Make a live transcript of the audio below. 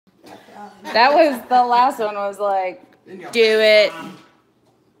That was, the last one was like, do it.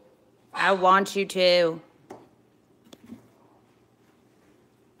 I want you to.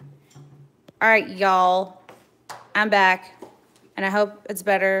 All right, y'all. I'm back. And I hope it's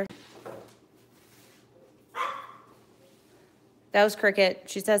better. That was Cricket.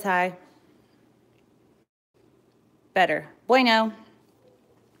 She says hi. Better. Bueno.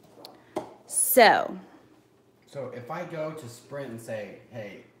 So if I go to Sprint and say,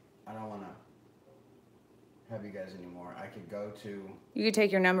 hey, I don't want to have you guys anymore, I could go to... You could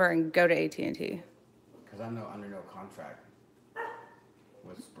take your number and go to AT&T. Because I'm under no contract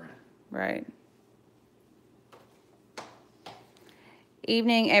with Sprint. Right.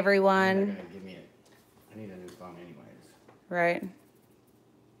 Evening, everyone. They're gonna give me I need a new phone anyways. Right.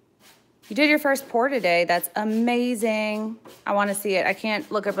 You did your first pour today. That's amazing. I want to see it. I can't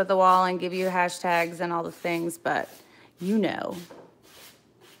look up at the wall and give you hashtags and all the things, but you know.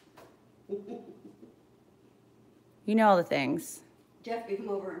 You know all the things. Jeff could come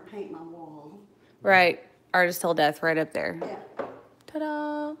over and paint my wall. Right. Artist till death right up there. Yeah.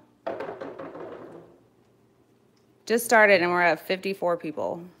 Ta-da. Just started and we're at 54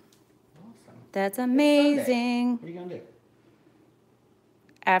 people. Awesome. That's amazing. What are you going to do?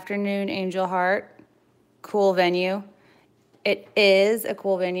 Afternoon Angel Heart. Cool venue. It is a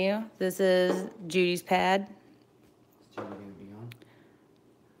cool venue. This is Judy's pad. Is Judy going to be on?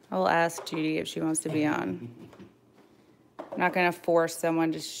 I will ask Judy if she wants to be on. I'm not going to force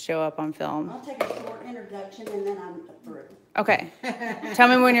someone to show up on film. I'll take a short introduction and then I'm through. Okay. Tell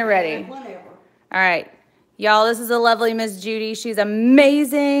me when you're ready. Whenever. All right. Y'all, this is a lovely Miss Judy. She's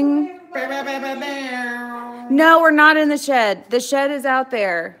amazing. No, we're not in the shed. The shed is out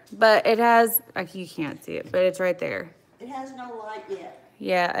there, but it has, you can't see it, but it's right there. It has no light yet.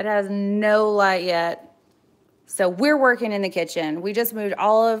 Yeah, it has no light yet. So we're working in the kitchen. We just moved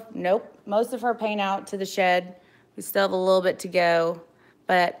most of her paint out to the shed. We still have a little bit to go,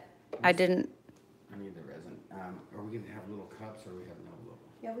 but I didn't. I need the resin. Are we going to have little cups or we have no little?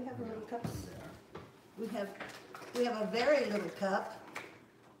 Yeah, we have little cups. We have a very little cup,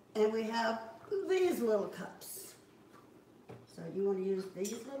 and we have these little cups. So you want to use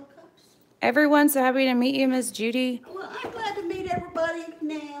these little cups? Everyone's so happy to meet you, Miss Judy. Well, I'm glad to meet everybody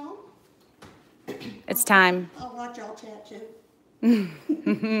now. It's time. I'll watch y'all chat too.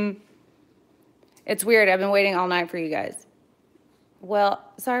 It's weird. I've been waiting all night for you guys. Well,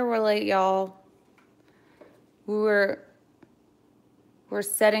 sorry we're late, y'all. We're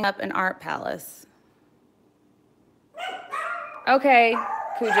setting up an art palace. Okay,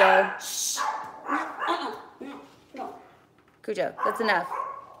 Cujo. Shh. No. Cujo, that's enough.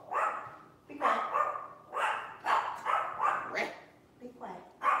 Be quiet. Be quiet.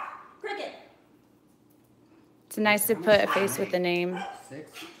 Cricket. It's nice to put a face with the name.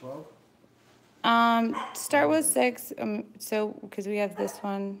 6, 12? Start with 6. So because we have this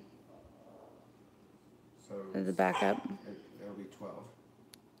one. So The backup. It'll be 12.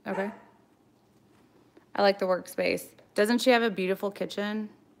 Okay. I like the workspace. Doesn't she have a beautiful kitchen?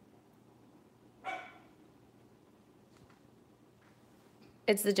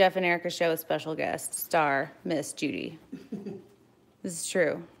 It's the Jeff and Erika show with special guest star Miss Judy. This is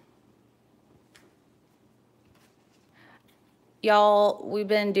true. Y'all, we've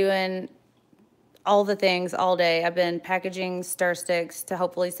been doing all the things all day. I've been packaging Stir Stix to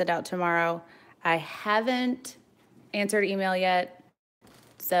hopefully send out tomorrow. I haven't answered email yet.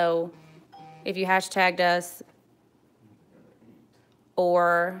 So if you hashtagged us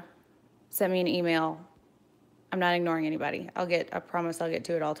or sent me an email, I'm not ignoring anybody. I promise I'll get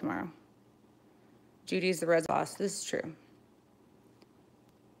to it all tomorrow. Judy's the red boss. This is true.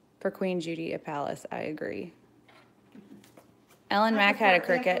 For Queen Judy, a palace. I agree. Ellen Mack had a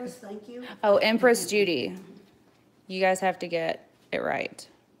cricket. Empress, thank you. Oh, Empress Judy. You guys have to get it right.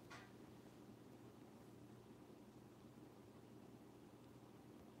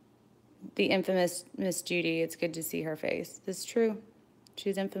 The infamous Miss Judy. It's good to see her face. This is true.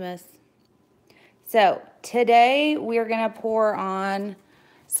 She's infamous. So today we're going to pour on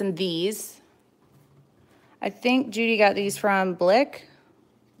some of these. I think Judy got these from Blick.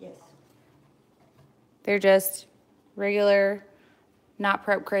 Yes. They're just regular, not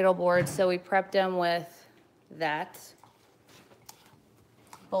prep cradle boards. So we prepped them with that.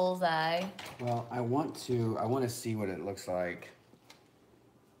 Bullseye. Well, I want to see what it looks like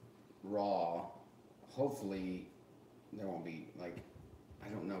raw. Hopefully there won't be, like, I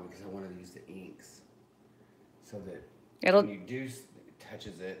don't know, because I want to use the inks so that when you do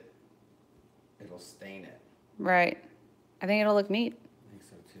touches it, it'll stain it. Right. I think it'll look neat. I think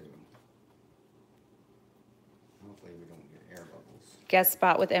so too. Hopefully we don't get air bubbles. Guest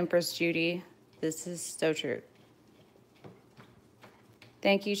spot with Empress Judy. This is so true.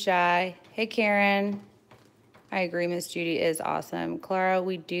 Thank you, Shy. Hey, Karen. I agree, Miss Judy is awesome. Clara,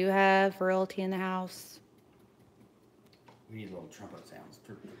 we do have royalty in the house. We need little trumpet sounds.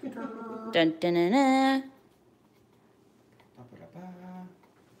 Dun, dun, dun, dun.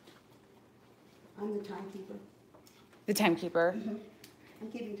 I'm the timekeeper. The timekeeper. Mm-hmm.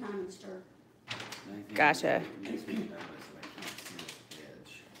 I'm keeping time and stir. Gotcha.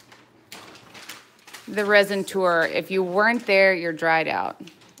 The resin tour. If you weren't there, you're dried out.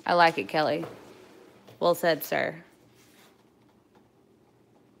 I like it, Kelly. Well said, sir.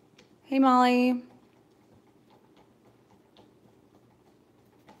 Hey, Molly.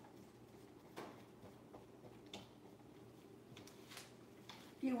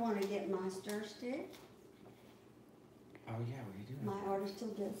 If you want to get my stir stick, Oh yeah, we do. my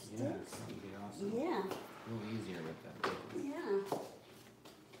Artisue does Yeah, sticks. that would be awesome. Yeah. A little easier with that. Yeah.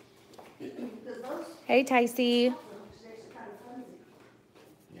 Because those Hey, Ticey. sticks are kind of flimsy.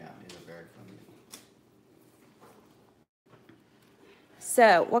 Yeah, these are very fun.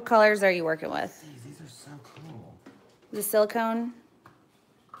 So, what colors are you working with? These are so cool. The silicone?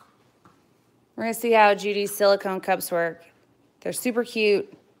 We're going to see how Judy's silicone cups work. They're super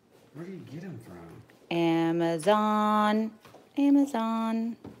cute. Where do you get them from? Amazon.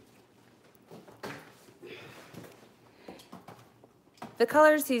 Amazon. The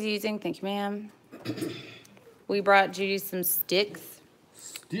colors he's using, thank you, ma'am. We brought Judy some sticks.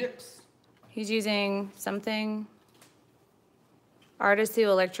 Sticks? He's using something. Artisue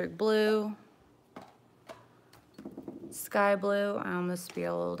Electric Blue. Sky Blue. I almost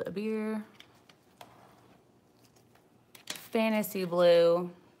spilled a beer. Fantasy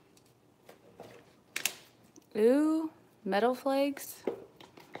Blue. Ooh, Metal Flakes.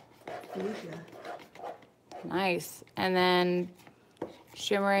 Fuchsia. Nice. And then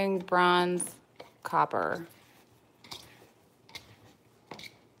Shimmering Bronze Copper.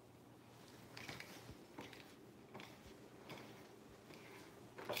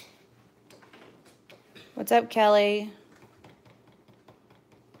 What's up, Kelly?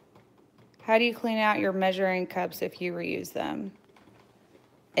 How do you clean out your measuring cups if you reuse them?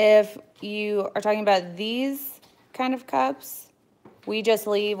 If you are talking about these kind of cups, we just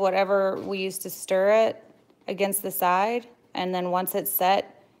leave whatever we used to stir it against the side, and then once it's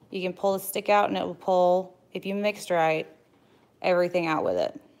set, you can pull the stick out and it will pull, if you mixed right, everything out with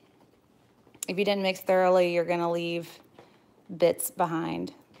it. If you didn't mix thoroughly, you're gonna leave bits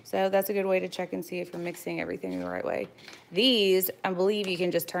behind. So that's a good way to check and see if you're mixing everything the right way. These, I believe you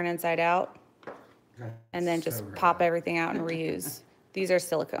can just turn inside out and then just pop everything out and reuse. These are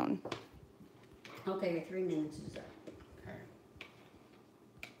silicone. Okay, your 3 minutes is up. Okay.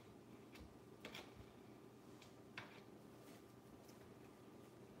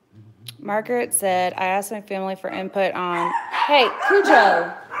 Margaret said, I asked my family for input on, hey,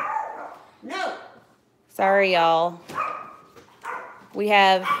 Cujo. No. Sorry, y'all. We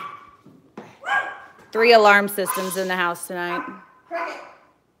have 3 alarm systems in the house tonight. Cricket.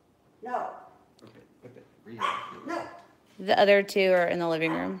 No. Whip it. Read it. No. The other 2 are in the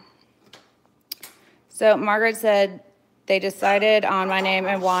living room. So Margaret said they decided on my name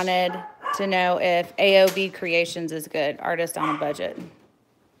and wanted to know if AOB Creations is good, artist on a budget.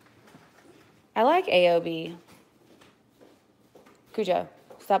 I like AOB. Cujo,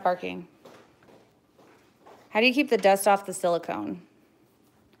 stop barking. How do you keep the dust off the silicone?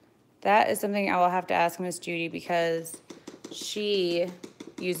 That is something I will have to ask Miss Judy because she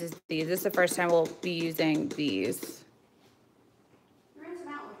uses these. This is the first time we'll be using these. Rinse them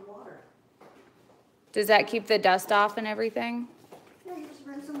out with water. Does that keep the dust off and everything? Yeah, you just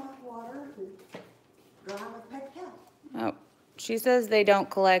rinse them with water and dry them with paper towel. Oh, she says they don't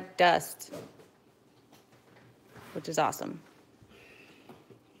collect dust, which is awesome.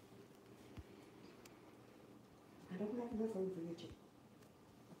 I don't have enough room for you to.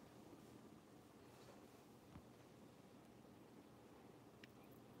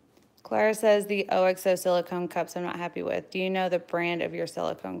 Clara says the OXO silicone cups I'm not happy with. Do you know the brand of your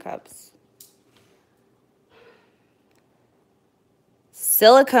silicone cups?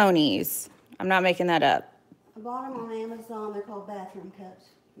 Siliconies. I'm not making that up. I bought them on Amazon. They're called bathroom cups.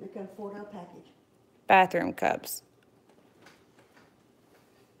 They come 4-dough package. Bathroom cups.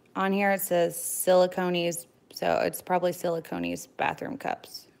 On here it says Siliconies, so it's probably Siliconies bathroom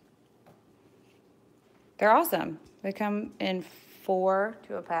cups. They're awesome. They come in 4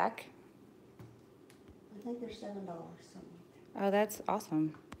 to a pack. I think they're $7 something. Oh, that's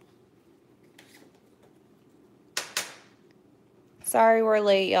awesome. Sorry we're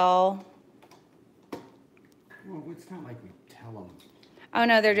late, y'all. Well, it's not like we tell them Oh,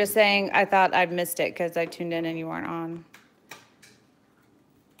 no, they're just saying, I thought I'd missed it because I tuned in and you weren't on.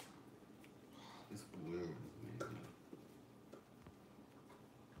 This blue.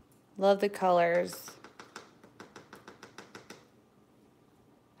 Love the colors.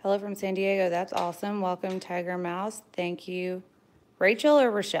 Hello from San Diego. That's awesome. Welcome, Tiger Mouse. Thank you. Rachel or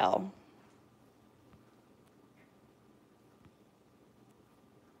Rochelle?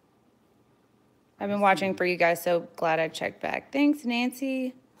 I've been watching for you guys, so glad I checked back. Thanks,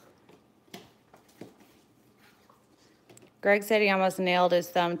 Nancy. Greg said he almost nailed his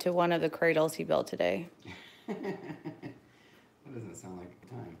thumb to one of the cradles he built today. That doesn't sound like a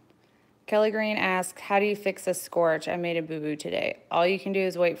time. Kelly Green asks, how do you fix a scorch? I made a boo-boo today. All you can do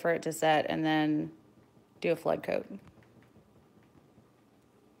is wait for it to set and then do a flood coat.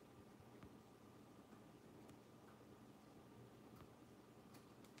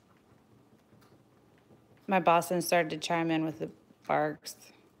 My Boston started to chime in with the barks.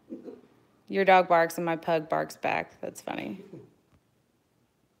 Your dog barks and my pug barks back. That's funny.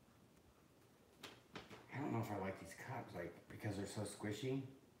 I don't know if I like these cups, like, because they're so squishy.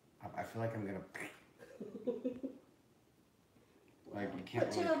 I feel like I'm gonna, like, you can't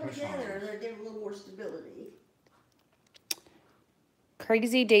Put two really of them push on together, them. they give a little more stability.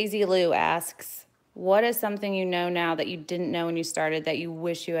 Crazy Daisy Lou asks, what is something you know now that you didn't know when you started that you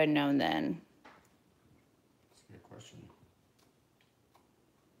wish you had known then? That's a good question.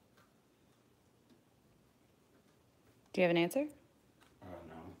 Do you have an answer?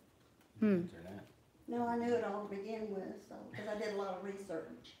 No. Answer that. No, I knew it all to begin with, so, because I did a lot of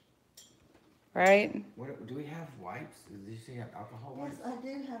research. Right? What do we have wipes? Did you say you have alcohol wipes? Yes, I do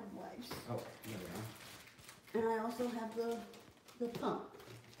have wipes. Oh, there we are. And I also have the pump.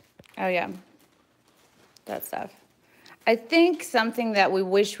 Oh, yeah. That stuff. I think something that we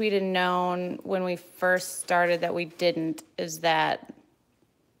wish we'd have known when we first started that we didn't is that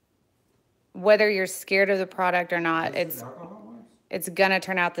whether you're scared of the product or not, This is alcohol wipes? it's gonna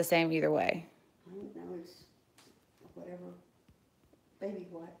turn out the same either way. I don't know, it's whatever, baby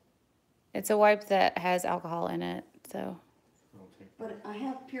wipe. It's a wipe that has alcohol in it, so But I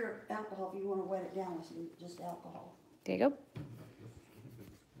have pure alcohol if you want to wet it down with some, just alcohol. there you go.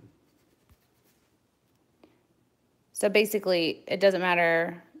 So basically, it doesn't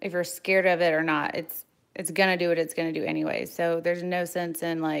matter if you're scared of it or not. It's gonna do what it's gonna do anyway. So there's no sense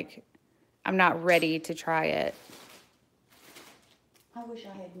in like, I'm not ready to try it. I wish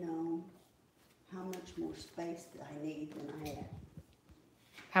I had known how much more space that I need than I had.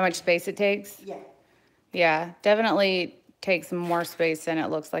 How much space it takes? Yeah. Yeah, definitely takes more space than it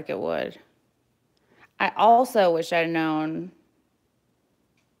looks like it would. I also wish I'd known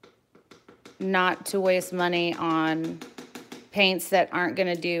not to waste money on paints that aren't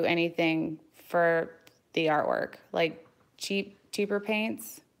gonna do anything for the artwork. Like cheaper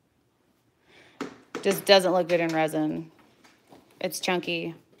paints just doesn't look good in resin. It's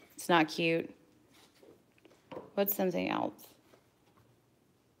chunky, it's not cute. What's something else?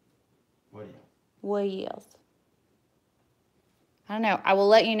 What else? I don't know. I will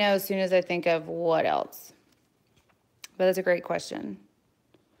let you know as soon as I think of what else. But that's a great question.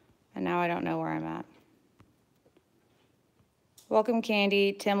 And now I don't know where I'm at. Welcome,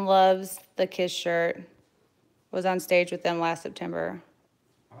 Candy. Tim loves the Kiss shirt. Was on stage with them last September.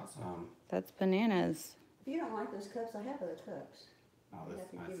 Awesome. That's bananas. If you don't like those cups, I have other cups. Oh, I this have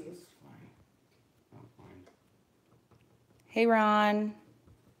to nice. give you. This is fine. I'm fine. Hey, Ron.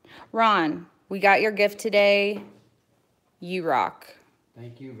 Ron, we got your gift today. You rock.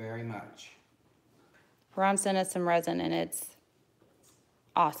 Thank you very much. Ron sent us some resin, and it's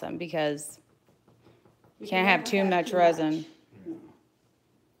awesome because you can't have too much resin. Yeah.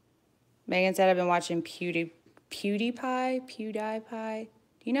 Megan said I've been watching PewDiePie.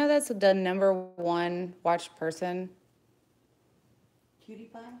 Do you know that's the #1 watched person? Cutie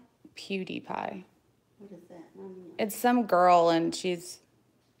pie? PewDiePie. What is that? I don't know. It's some girl, and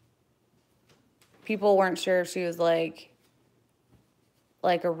people weren't sure if she was like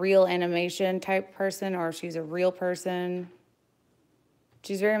a real animation type person or if she's a real person.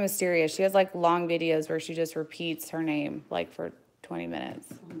 She's very mysterious. She has like long videos where she just repeats her name like for 20 minutes.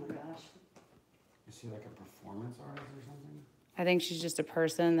 Oh my gosh. Is she like a performance artist or something? I think she's just a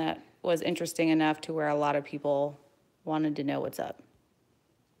person that was interesting enough to where a lot of people wanted to know what's up.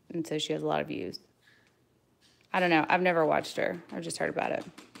 And so she has a lot of views. I don't know. I've never watched her. I've just heard about it.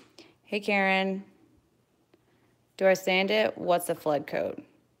 Hey, Karen. Do I sand it? What's a flood coat?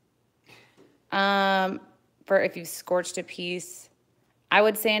 For if you've scorched a piece, I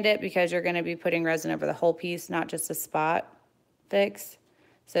would sand it because you're going to be putting resin over the whole piece, not just a spot fix.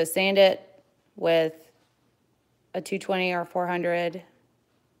 So sand it with a 220 or 400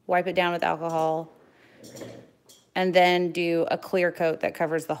 wipe it down with alcohol, and then do a clear coat that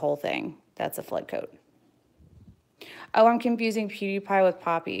covers the whole thing. That's a flood coat. Oh, I'm confusing PewDiePie with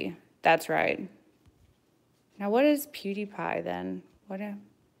Poppy. That's right. Now, what is PewDiePie then? I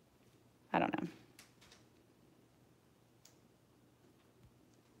don't know.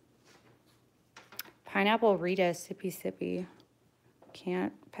 Pineapple Rita, sippy sippy.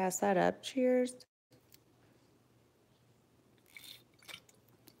 Can't pass that up. Cheers.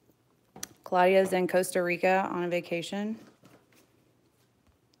 Claudia's in Costa Rica on a vacation.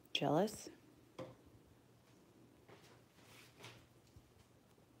 Jealous.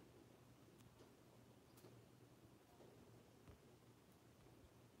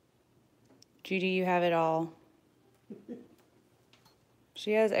 Judy, you have it all.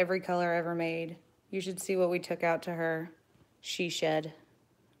 She has every color ever made. You should see what we took out to her she shed.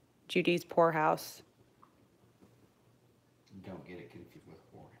 Judy's poorhouse. Don't get it confused with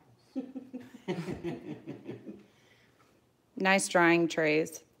poorhouse. Nice drying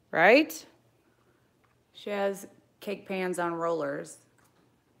trays, right? She has cake pans on rollers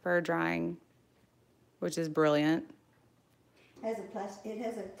for her drying, which is brilliant. It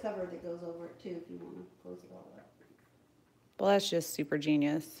has a cover that goes over it too if you want to close it all up. Well, that's just super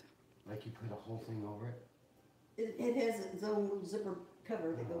genius. Like you put a whole thing over it? It has its own little zipper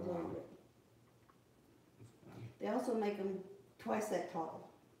cover that goes over it. They also make them twice that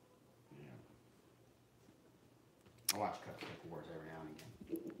tall. Yeah. I watch Cupcake Wars every now and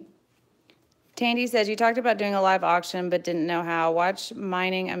again. Tandy says, you talked about doing a live auction but didn't know how. Watch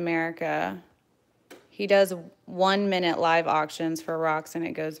Mining America. He does 1 minute live auctions for rocks and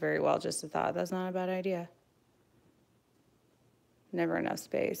it goes very well. Just a thought. That's not a bad idea. Never enough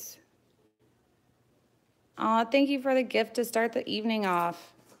space. Aw, thank you for the gift to start the evening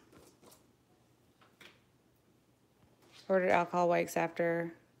off. Ordered alcohol wipes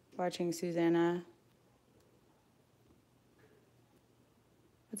after watching Susanna.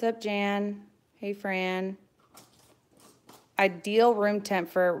 What's up, Jan? Hey, Fran. Ideal room temp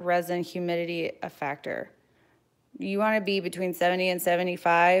for resin, humidity a factor. You want to be between 70 and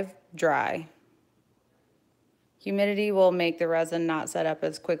 75, dry. Humidity will make the resin not set up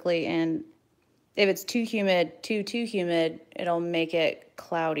as quickly, and if it's too humid, too humid, it'll make it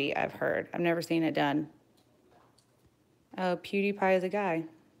cloudy, I've heard. I've never seen it done. Oh, PewDiePie is a guy.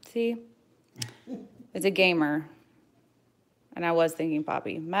 See? It's a gamer. And I was thinking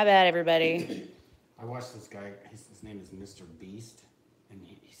Poppy. My bad, everybody. I watched this guy, his name is Mr. Beast, and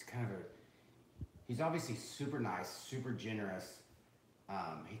he's kind of he's obviously super nice, super generous.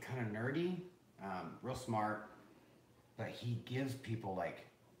 He kind of nerdy, real smart, but he gives people like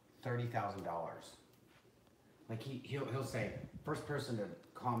 $30,000. Like he'll say, first person to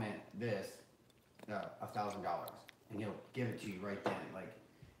comment this, $1,000, and he'll give it to you right then. Like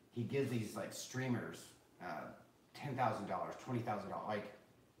he gives these like streamers $10,000, $20,000. Like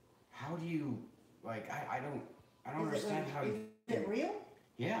how do you like? I don't understand how. Is it real?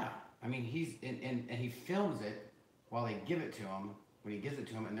 Yeah, I mean and he films it while they give it to him. When he gives it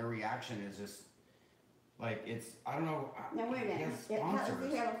to him, and their reaction is just. Like it's, I don't know. Now wait a minute. How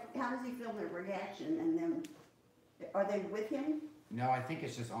does he film their reaction? And then, are they with him? No, I think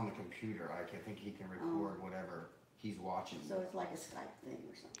it's just on the computer. Like I think he can record whatever he's watching. So it's like a Skype thing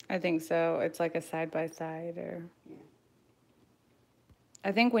or something. I think so. It's like a side by side, or. Yeah.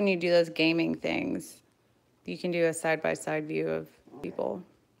 I think when you do those gaming things, you can do a side by side view of people.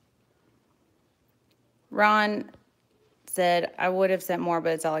 Ron said, "I would have sent more,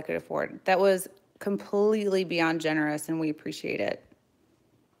 but it's all I could afford." That was completely beyond generous, and we appreciate it.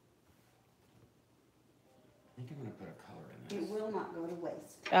 I think I'm gonna put a color in this. It will not go to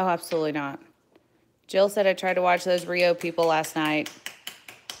waste. Oh, absolutely not. Jill said, I tried to watch those Rio people last night.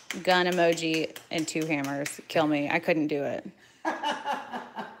 Gun emoji and 2 hammers. Kill me. I couldn't do it.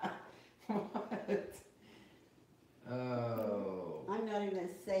 What? Oh. I'm not even gonna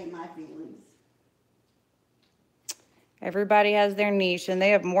say my feelings. Everybody has their niche, and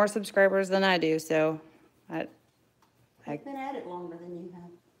they have more subscribers than I do, so I've been at it longer than you have.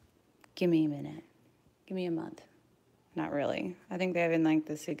 Give me a minute. Give me a month. Not really. I think they have in like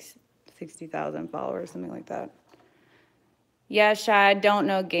the 60,000 followers, something like that. Yeah, Shy, I don't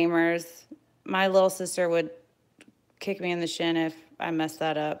know gamers. My little sister would kick me in the shin if I messed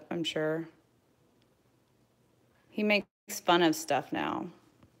that up, I'm sure. He makes fun of stuff now.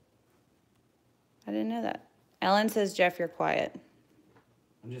 I didn't know that. Ellen says, Jeff, you're quiet.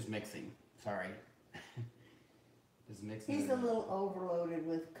 I'm just mixing. Sorry. Just mixing. He's a little overloaded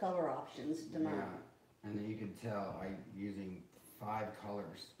with color options tonight. Yeah. And then you can tell I'm using 5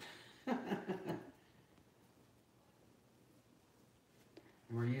 colors.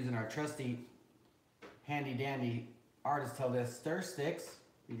 And we're using our trusty, handy dandy ATD Stir Stix.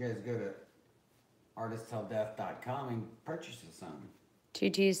 You guys go to artisttilldeath.com and purchase some. 2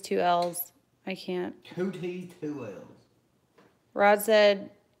 T's, 2 L's. I can't. 2 T's, 2 L's. Rod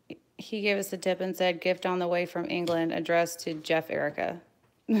said he gave us a tip and said, gift on the way from England addressed to Jeff Erika.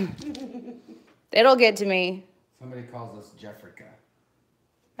 It'll get to me. Somebody calls us Jeffrika.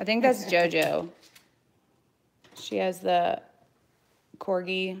 I think that's JoJo. She has the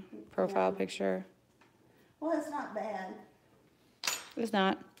corgi profile picture. Well, it's not bad. It's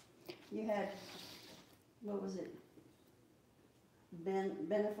not. You had, what was it?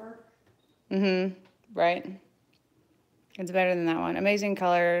 Benifer? Mm-hmm. Right. It's better than that one. Amazing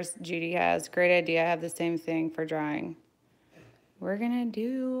colors Judy has. Great idea. I have the same thing for drawing. We're going to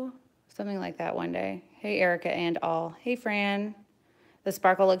do something like that one day. Hey, Erika and all. Hey, Fran. The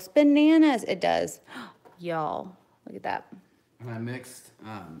sparkle looks bananas. It does. Y'all, look at that. And I mixed,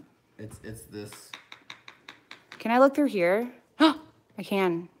 it's this. Can I look through here? I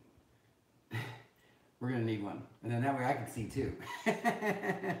can. We're going to need one. And then that way I can see too.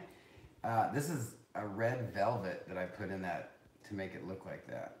 This is a red velvet that I put in that to make it look like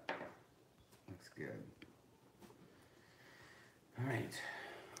that. Looks good. All right.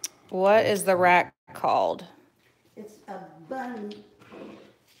 What is the rack called? It's a bun,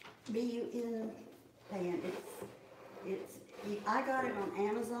 B-U-N pan. I got it on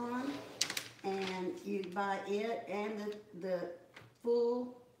Amazon, and you buy it and the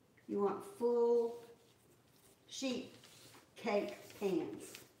full, you want full sheet cake pans.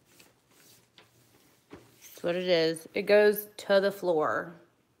 That's what it is. It goes to the floor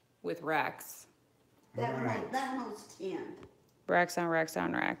with racks. That holds 10. Racks on racks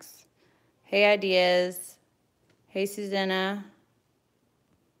on racks. Hey, ideas. Hey, Susanna.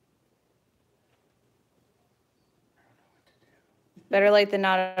 Better late than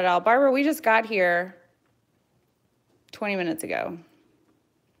not at all. Barbara, we just got here 20 minutes ago.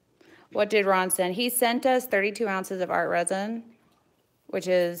 What did Ron send? He sent us 32 ounces of ArtResin, which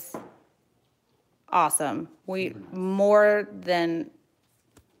is awesome. More than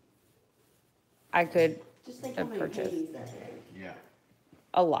I could have purchased. Yeah.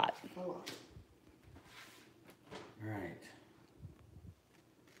 A lot. All right.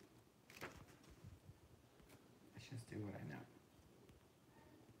 Let's just do what I know.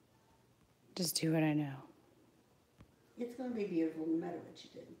 Just do what I know. It's going to be beautiful no matter what you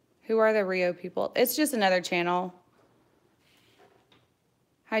do. Who are the Rio people? It's just another channel.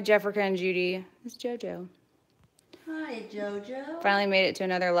 Hi, Jeffrika and Judy. It's JoJo. Hi, JoJo. Finally made it to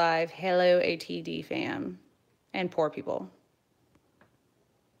another live. Hello, ATD fam. And poor people.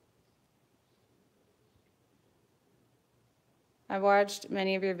 I've watched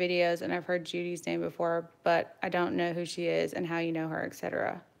many of your videos and I've heard Judy's name before, but I don't know who she is and how you know her,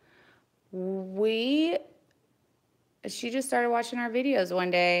 etc. She just started watching our videos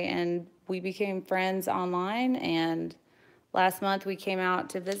one day and we became friends online, and last month we came out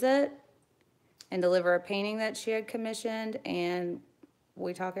to visit and deliver a painting that she had commissioned, and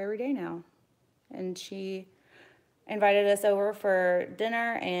we talk every day now. And she invited us over for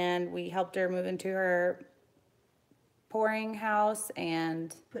dinner and we helped her move into her pouring house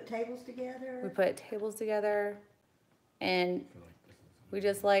and put tables together. We put tables together and we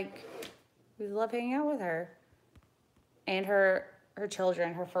love hanging out with her. And her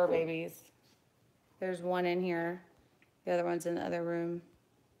children, her fur babies. There's one in here. The other one's in the other room.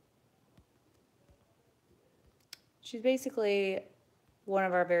 She's basically one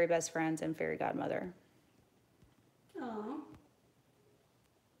of our very best friends and fairy godmother. Aww.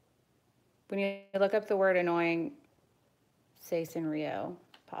 When you look up the word annoying, say Sanrio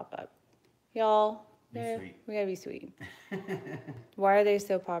pop up. Y'all, we gotta be sweet. Why are they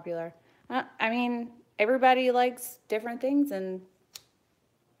so popular? I mean, everybody likes different things, and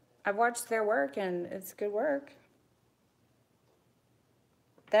I've watched their work, and it's good work.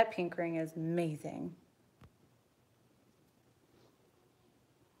 That pink ring is amazing.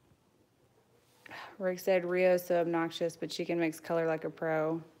 Rick said Rio's so obnoxious, but she can mix color like a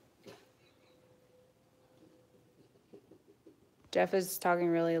pro. Jeff is talking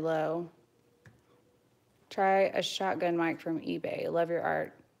really low. Try a shotgun mic from eBay. Love your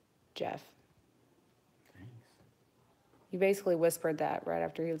art, Jeff. Thanks. You basically whispered that right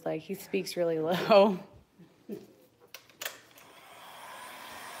after he was like, he speaks really low.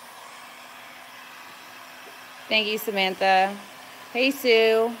 Thank you, Samantha. Hey,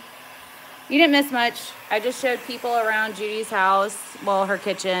 Sue. You didn't miss much. I just showed people around Judy's house, well, her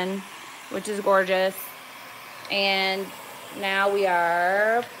kitchen, which is gorgeous. And now we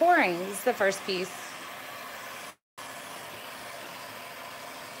are pouring. This is the first piece.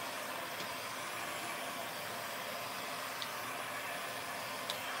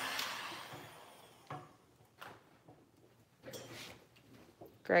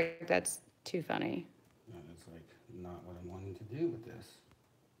 Greg, that's too funny. That's like not what I'm wanting to do with this.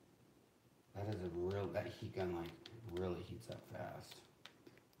 That is that heat gun like really heats up fast.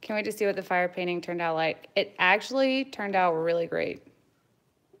 Can't wait to see what the fire painting turned out like. It actually turned out really great.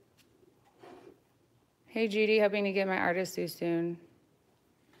 Hey Judy, hoping to get my Artisue soon.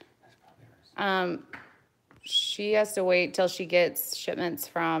 That's probably hers. She has to wait till she gets shipments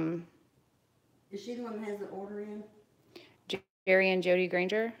from Is she the one that has the order in? Jerry and Jody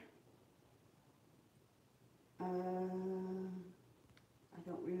Granger. I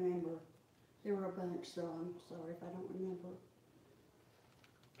don't remember. There were a bunch, so I'm sorry if I don't remember.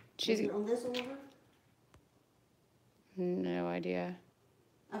 Is it on this order? No idea.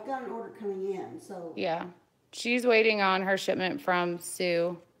 I've got an order coming in, so. Yeah. She's waiting on her shipment from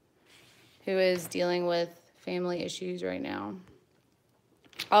Sue, who is dealing with family issues right now.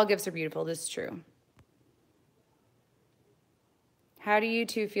 All gifts are beautiful. This is true. How do you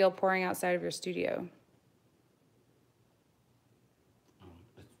two feel pouring outside of your studio?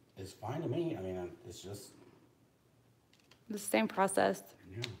 It's fine to me. I mean, it's just The same process.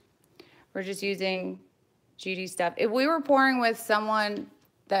 yeah. We're just using Judy's stuff. If we were pouring with someone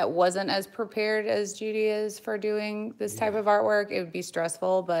that wasn't as prepared as Judy is for doing this type of artwork, it would be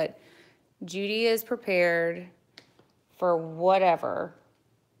stressful, but Judy is prepared for whatever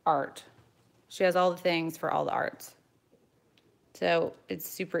art. She has all the things for all the arts. So it's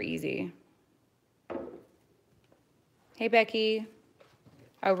super easy. Hey, Becky.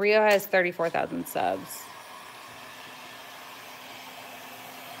 Oh, Rio has 34,000 subs.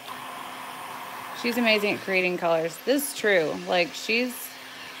 She's amazing at creating colors. This is true. Like, She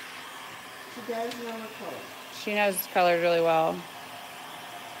does know her color. she knows colors really well.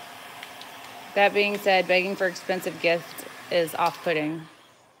 That being said, begging for expensive gifts is off-putting.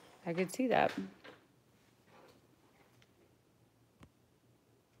 I could see that.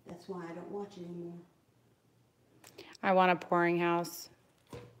 That's why I don't watch anymore. I want a pouring house.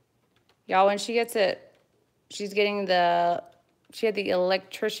 Y'all, when she gets it, she had the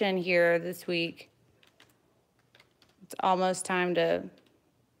electrician here this week. It's almost time to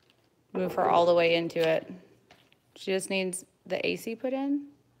move her all the way into it. She just needs the AC put in.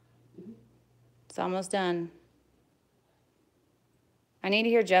 It's almost done. I need to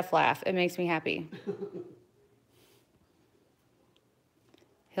hear Jeff laugh. It makes me happy.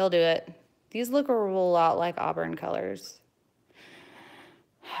 He'll do it. These look a lot like Auburn colors.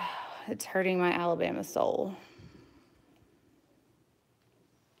 It's hurting my Alabama soul.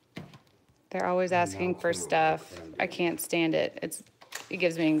 They're always asking for stuff. I can't stand it. It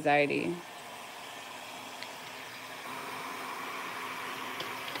gives me anxiety.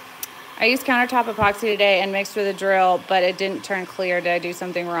 I used countertop epoxy today and mixed with a drill, but it didn't turn clear. Did I do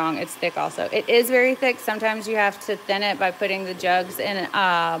something wrong? It's thick also. It is very thick. Sometimes you have to thin it by putting the jugs in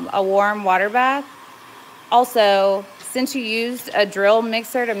a warm water bath. Also, since you used a drill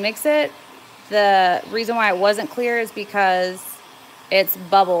mixer to mix it, the reason why it wasn't clear is because it's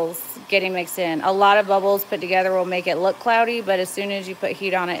bubbles getting mixed in. A lot of bubbles put together will make it look cloudy, but as soon as you put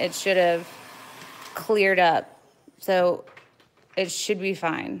heat on it, it should have cleared up. So it should be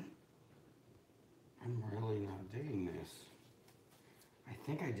fine. I'm really not digging this. I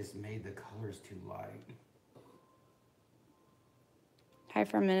think I just made the colors too light. Hi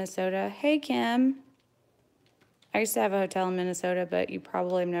from Minnesota. Hey, Kim. I used to have a hotel in Minnesota, but you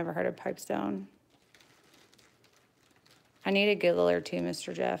probably have never heard of Pipestone. I need a giggle or two,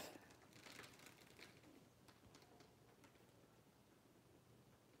 Mr. Jeff.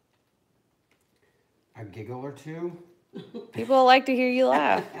 A giggle or two? People like to hear you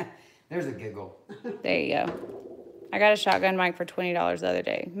laugh. There's a giggle. There you go. I got a shotgun mic for $20 the other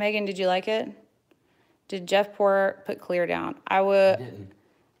day. Megan, did you like it? Did Jeff put clear down? I didn't.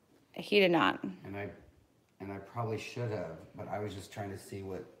 He did not. And I probably should have, but I was just trying to see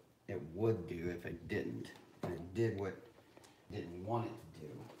what it would do if it didn't. And it did what it didn't want it to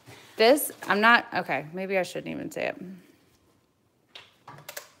do. This, I'm not, okay, maybe I shouldn't even say it.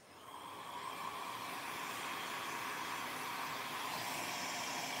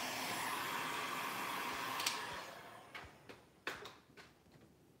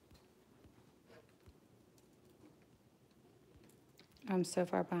 I'm so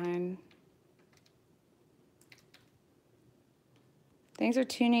far behind. Thanks for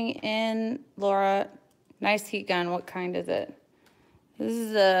tuning in, Laura. Nice heat gun. What kind is it? This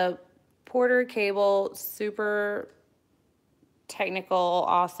is a Porter Cable, super technical,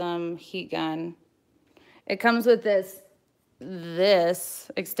 awesome heat gun. It comes with this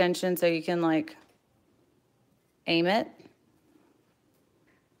extension so you can like aim it.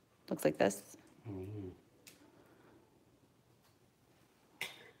 Looks like this.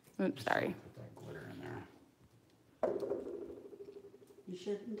 Oops, sorry. Put that glitter in there. You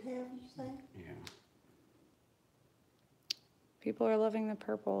shouldn't have, you say? Yeah. People are loving the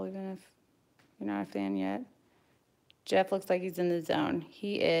purple, even if you're not a fan yet. Jeff looks like he's in the zone.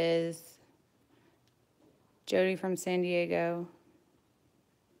 He is. Jody from San Diego.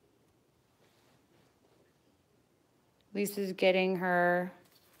 Lisa's getting her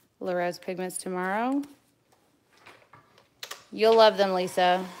Lorez pigments tomorrow. You'll love them,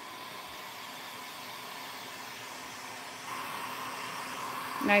 Lisa.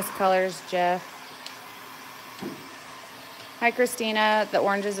 Nice colors, Jeff. Hi, Christina. The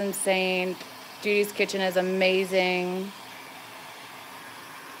orange is insane. Judy's kitchen is amazing.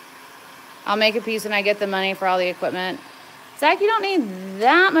 I'll make a piece when I get the money for all the equipment. Zach, you don't need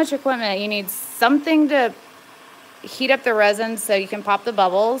that much equipment. You need something to heat up the resin so you can pop the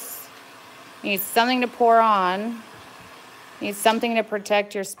bubbles. You need something to pour on. You need something to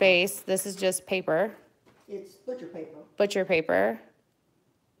protect your space. This is just paper. It's butcher paper. Butcher paper.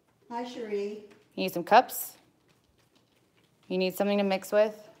 Hi, Cherie. You need some cups. You need something to mix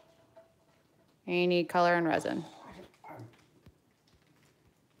with. And you need color and resin.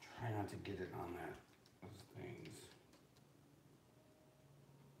 Try not to get it on those things.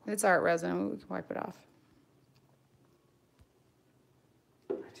 It's ArtResin. We can wipe it off.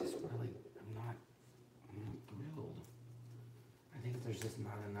 I'm not thrilled. I think there's just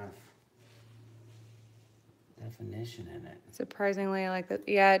not enough definition in it. Surprisingly, I like that.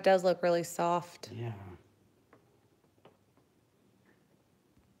 Yeah, it does look really soft. Yeah.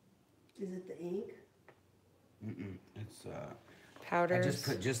 Is it the ink? Mm-mm. It's Powders. I just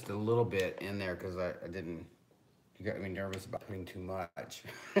put just a little bit in there because I didn't. You got me nervous about putting too much.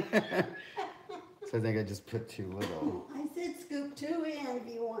 So I think I just put too little. I said scoop 2 in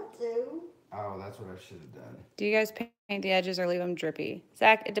if you want to. Oh, that's what I should have done. Do you guys paint the edges or leave them drippy?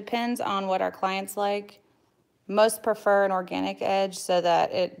 Zach, it depends on what our clients like. Most prefer an organic edge so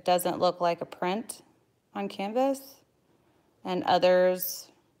that it doesn't look like a print on canvas. And others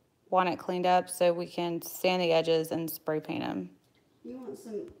want it cleaned up so we can sand the edges and spray paint them. You want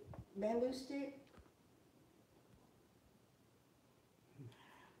some bamboo stick?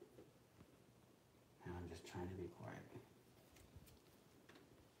 Now I'm just trying to be quiet.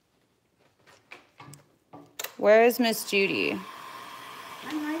 Where is Miss Judy?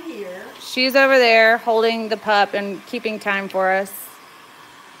 I'm right here. She's over there holding the pup and keeping time for us.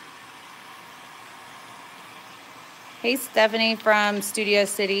 Hey, Stephanie from Studio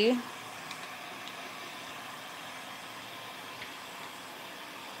City.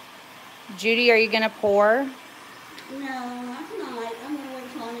 Judy, are you gonna pour? No, I'm not. I'm gonna wait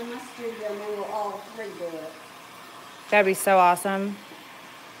till I'm in my studio and then we'll all three do it. That'd be so awesome.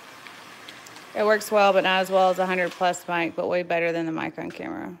 It works well, but not as well as a 100+ mic, but way better than the mic on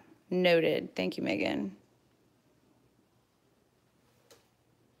camera. Noted. Thank you, Megan.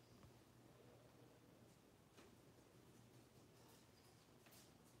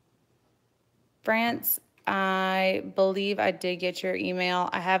 France, I believe I did get your email.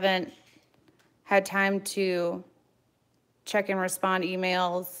 I haven't had time to check and respond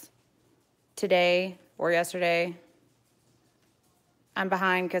emails today or yesterday. I'm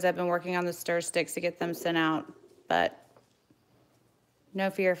behind because I've been working on the Stir Stix to get them sent out, but no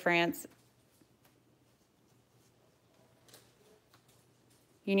fear, France.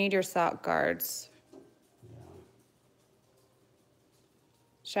 You need your sock guards. Yeah.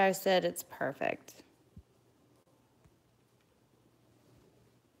 Shai said it's perfect.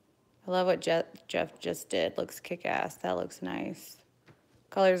 I love what Jeff just did. Looks kick-ass. That looks nice.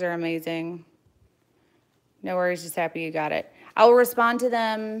 Colors are amazing. No worries, just happy you got it. I will respond to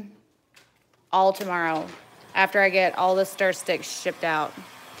them all tomorrow after I get all the Stir Stix shipped out.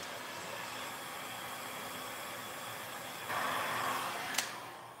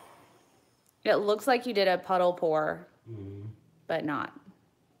 It looks like you did a puddle pour, but not.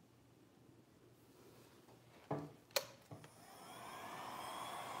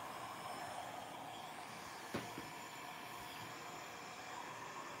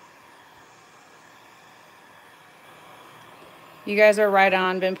 You guys are right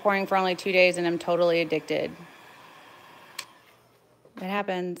on. Been pouring for only 2 days and I'm totally addicted. It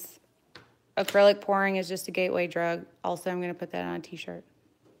happens. Acrylic pouring is just a gateway drug. Also, I'm going to put that on a t-shirt.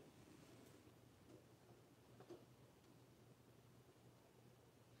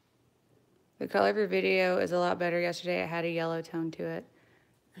 The color of your video is a lot better yesterday. It had a yellow tone to it.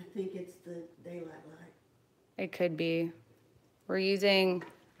 I think it's the daylight light. It could be. We're using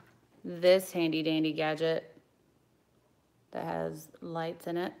this handy dandy gadget that has lights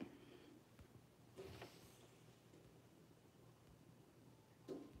in it.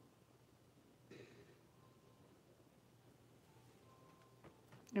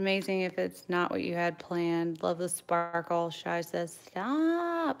 Amazing if it's not what you had planned. Love the sparkle. Shy says,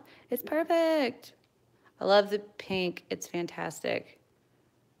 stop. It's perfect. I love the pink. It's fantastic.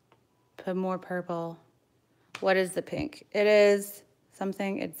 Put more purple. What is the pink? It is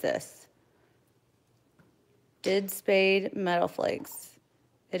something. It's this. Didspace Metal Flakes.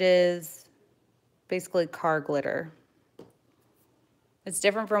 It is basically car glitter. It's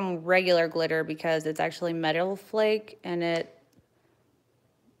different from regular glitter because it's actually metal flake and it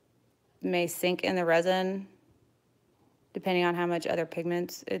may sink in the resin depending on how much other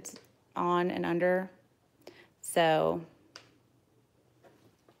pigments it's on and under. So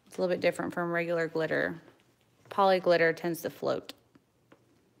it's a little bit different from regular glitter. Poly glitter tends to float.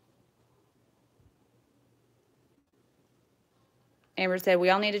 Amber said, we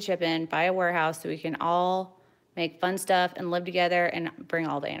all need to chip in, buy a warehouse so we can all make fun stuff and live together and bring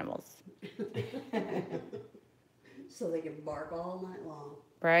all the animals. So they can bark all night long.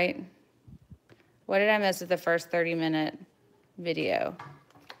 Right? What did I miss with the first 30-minute video?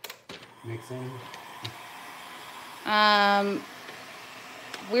 Mixing.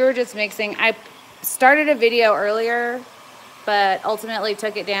 We were just mixing. I started a video earlier, but ultimately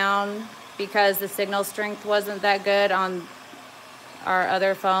took it down because the signal strength wasn't that good on our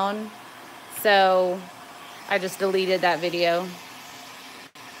other phone. So I just deleted that video.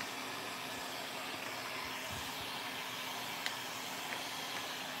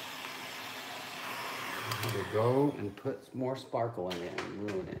 Go and put more sparkle in it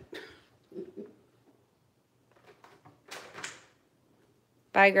and ruin it.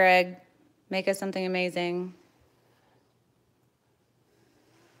 Bye, Greg. Make us something amazing.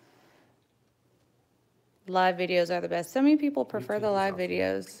 Live videos are the best. So many people prefer the live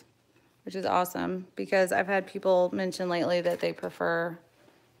videos, which is awesome because I've had people mention lately that they prefer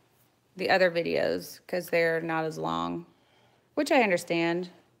the other videos because they're not as long, which I understand.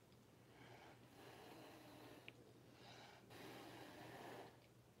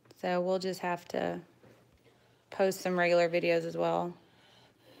 So we'll just have to post some regular videos as well.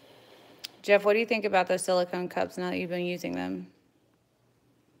 Jeff, what do you think about those silicone cups now that you've been using them?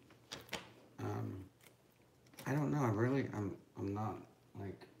 I don't know. I'm not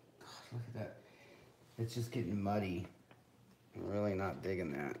like, God, look at that. It's just getting muddy. I'm really not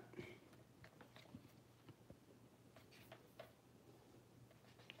digging that.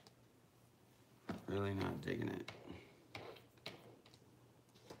 Really not digging it.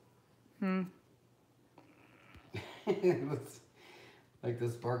 It looks like the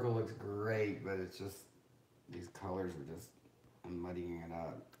sparkle looks great, but it's just these colors are just, I'm muddying it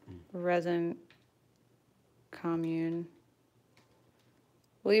up. Resin commune.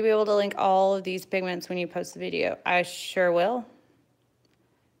 Will you be able to link all of these pigments when you post the video? I sure will.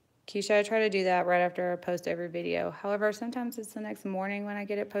 Keisha, I try to do that right after I post every video. However, sometimes it's the next morning when I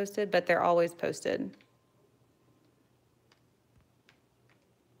get it posted, but they're always posted.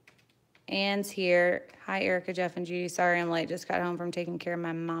 Anne's here. Hi, Erika, Jeff, and Judy. Sorry I'm late. Just got home from taking care of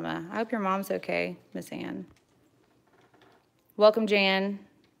my mama. I hope your mom's okay, Miss Ann. Welcome, Jan.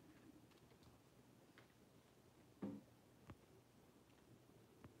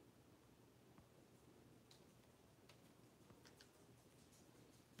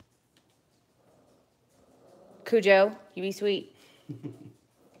 Cujo, you be sweet.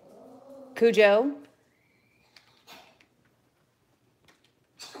 Cujo.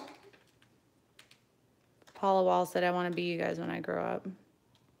 Paula Wall said, I want to be you guys when I grow up.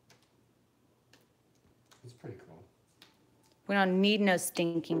 It's pretty cool. We don't need no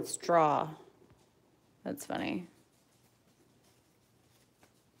stinking straw. That's funny.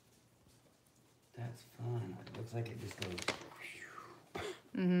 That's fun. It looks like it just goes.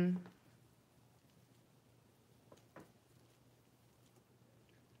 Mm-hmm.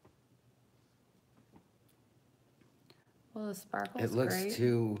 Well, the sparkle's It looks great.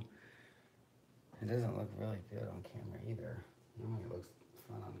 too. It doesn't look really good on camera either. Normally it looks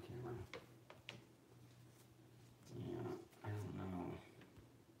fun on camera. Yeah, I don't know.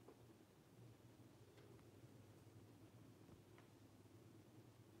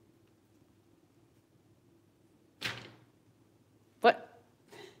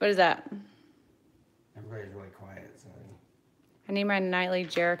 What is that? Everybody's really quiet, sorry. I need my nightly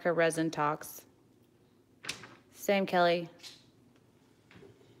Erika resin talks. Same, Kelly.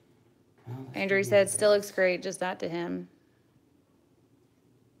 Well, Andrew said, still looks great, just not to him.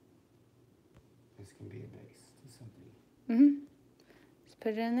 This can be a base to something. Mm-hmm. Just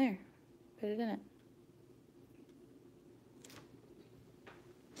put it in there. Put it in it.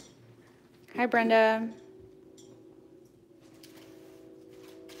 Hi, Brenda.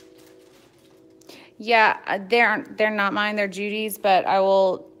 Yeah, they're not mine, they're Judy's, but I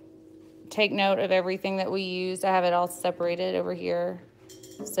will take note of everything that we used. I have it all separated over here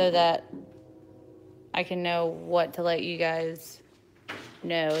so that I can know what to let you guys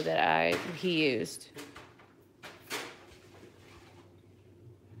know that he used.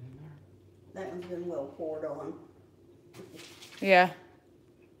 That one's been well poured on. Yeah.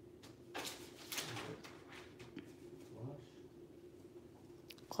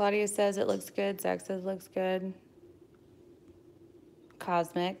 Claudia says it looks good. Zach says it looks good.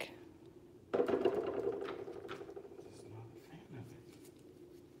 Cosmic.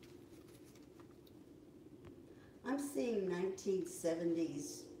 I'm seeing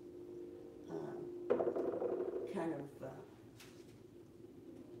 1970s kind of,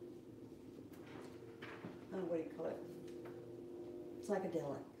 what do you call it?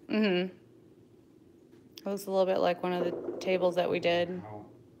 Psychedelic. Mm-hmm. It looks a little bit like one of the tables that we did.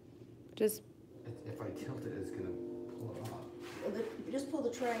 Just if I tilt it, it's gonna pull it off. Well, just pull the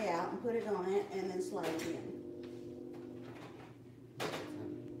tray out and put it on it, and then slide it in.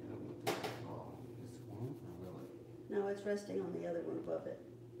 No, it's resting on the other one above it.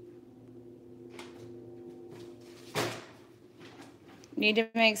 need to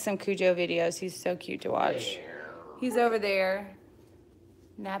make some Cujo videos. He's so cute to watch. He's over there,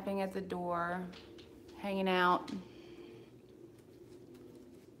 napping at the door, hanging out.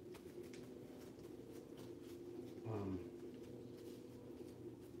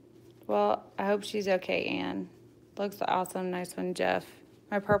 Well, I hope she's okay, Anne. Looks awesome. Nice one, Jeff.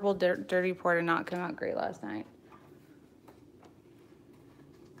 My purple dirty pour did not come out great last night.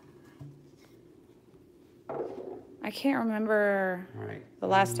 I can't remember the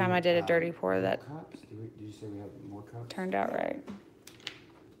last time I did a dirty pour that cups? Did you say we have more cups? Turned out right.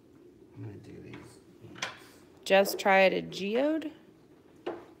 I'm going to do these. Just try it a geode.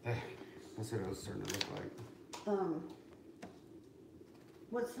 That's what it was starting to look like.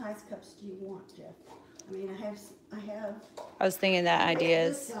 What size cups do you want, Jeff? I mean, I have. I was thinking that idea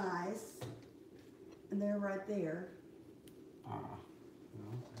is. This size, and they're right there. No.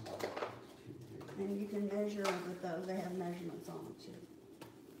 And you can measure them with those. They have measurements on them too.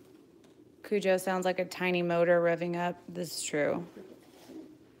 Cujo sounds like a tiny motor revving up. This is true.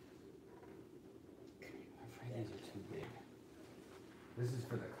 I'm afraid these are too big. This is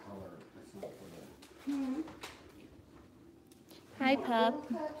for the color. That's not for the. Hi, pup.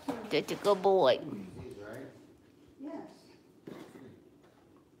 That's a good boy. These, right? Yes.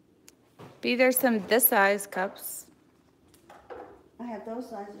 Be there's some this size cups. I have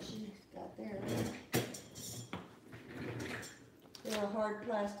those sizes she's got there. They're a hard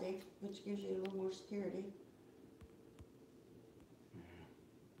plastic, which gives you a little more security.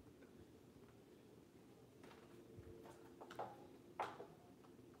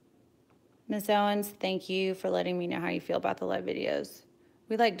 Miss Owens, thank you for letting me know how you feel about the live videos.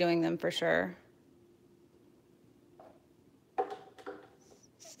 We like doing them for sure.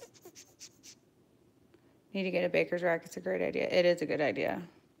 Need to get a baker's rack. It's a great idea. It is a good idea.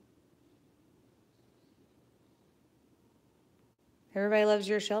 Everybody loves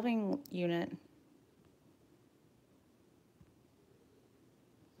your shelving unit.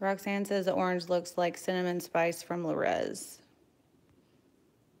 Roxanne says the orange looks like cinnamon spice from Lorez.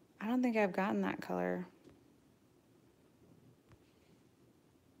 I don't think I've gotten that color.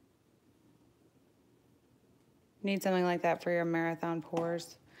 Need something like that for your marathon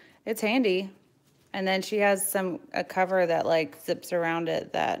pours. It's handy. And then she has a cover that like zips around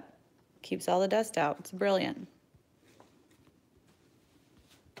it that keeps all the dust out. It's brilliant.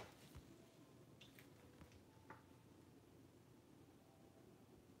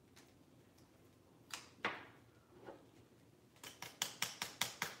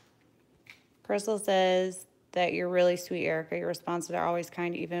 Crystal says that you're really sweet, Erika. Your responses are always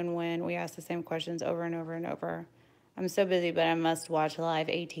kind, even when we ask the same questions over and over and over. I'm so busy, but I must watch live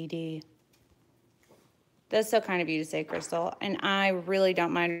ATD. That's so kind of you to say, Crystal. And I really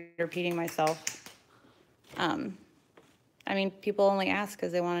don't mind repeating myself. I mean, people only ask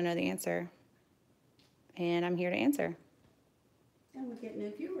because they want to know the answer. And I'm here to answer. And we get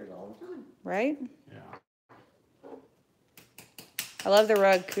new viewers all the time. Right? Yeah. I I love the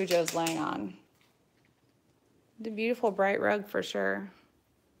rug Cujo's laying on. The beautiful bright rug for sure.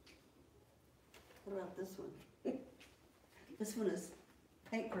 What about this one? This one is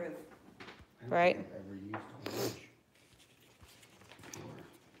paint proof. Right. I've ever used orange.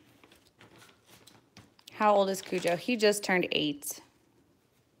 How old is Cujo? He just turned 8.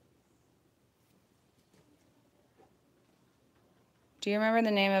 Do you remember the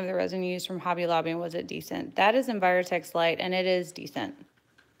name of the resin you used from Hobby Lobby, and was it decent? That is Envirotex Light, and it is decent.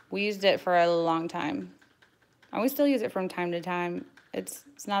 We used it for a long time. And we still use it from time to time. It's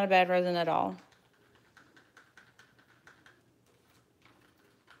not a bad resin at all.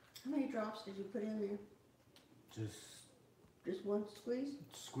 How many drops did you put in there? Just one squeeze?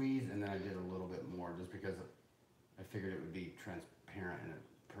 Squeeze, and then I did a little bit more just because I figured it would be transparent, and it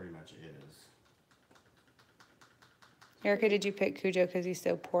pretty much is. Erika, did you pick Cujo because he's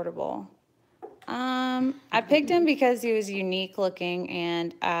so portable? I picked him because he was unique looking,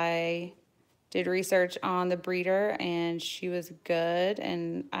 and I did research on the breeder, and she was good,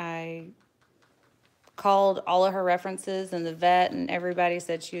 and I called all of her references, and the vet, and everybody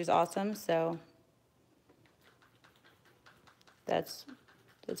said she was awesome, so that's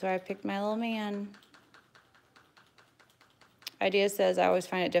why I picked my little man. Idea says, I always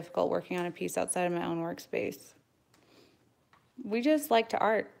find it difficult working on a piece outside of my own workspace. We just like to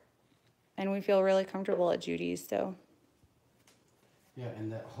art, and we feel really comfortable at Judy's, so. Yeah,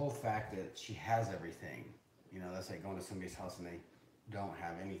 and the whole fact that she has everything, you know, that's like going to somebody's house and they don't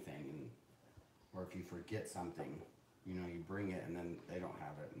have anything, and, or if you forget something, you know, you bring it and then they don't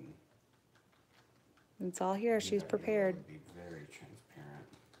have it. And it's all here. She's prepared. Be very transparent.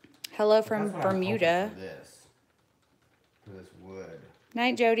 Hello from Bermuda. For this wood.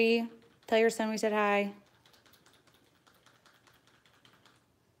 Night, Jody. Tell your son we said hi.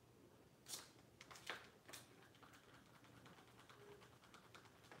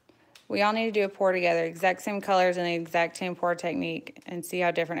 We all need to do a pour together, exact same colors and the exact same pour technique, and see how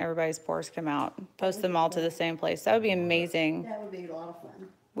different everybody's pours come out. Post them all to the same place. That would be amazing. That would be a lot of fun.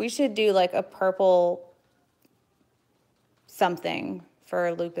 We should do like a purple something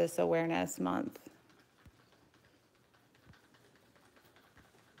for Lupus Awareness Month.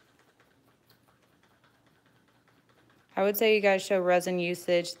 I would say you guys show resin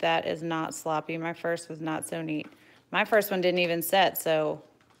usage that is not sloppy. My first was not so neat. My first one didn't even set, so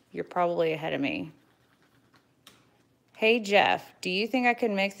you're probably ahead of me. Hey, Jeff, do you think I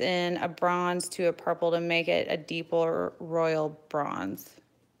could mix in a bronze to a purple to make it a deeper royal bronze?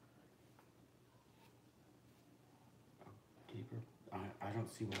 Deeper? I don't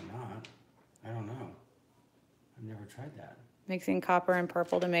see why not. I don't know. I've never tried that. Mixing copper and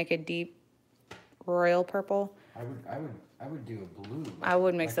purple to make a deep royal purple? I would do a blue. I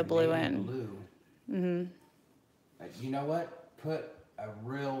would mix a blue in. Blue. Mm-hmm. You know what? Put a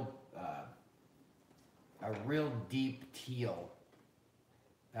real deep teal.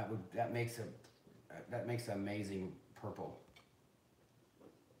 That makes an amazing purple.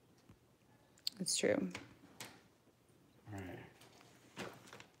 It's true. All right.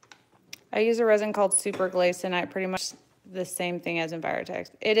 I use a resin called Super Glaze tonight, pretty much the same thing as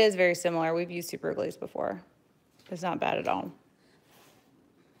Envirotex. It is very similar. We've used Super Glaze before. It's not bad at all.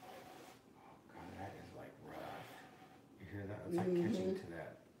 Oh God, that is like rough. You hear that? It's like catching to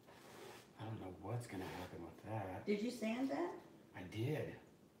that. I don't know what's gonna happen with that. Did you sand that? I did.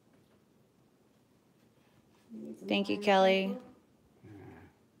 Thank you, Kelly.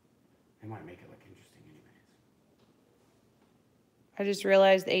 It might make it look interesting anyways. I just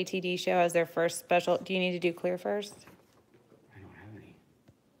realized the ATD show has their first special. Do you need to do clear first? I don't have any.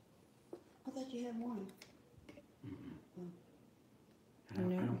 I thought you had one.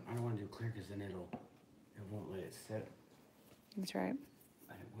 I don't want to do clear because then it won't let it sit. That's right. And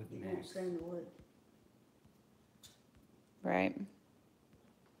it would You won't mix. sand the wood. Right.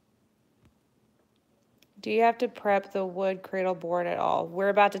 Do you have to prep the wood cradle board at all? We're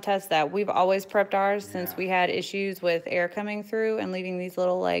about to test that. We've always prepped ours since we had issues with air coming through and leaving these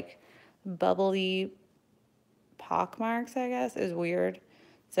little like bubbly pock marks, I guess, is weird.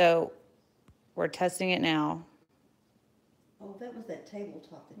 So we're testing it now. Oh, that was that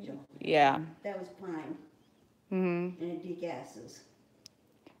tabletop that you. Yeah. That was pine. Mm-hmm. And it degasses.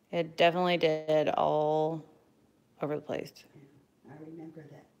 It definitely did all over the place. Yeah, I remember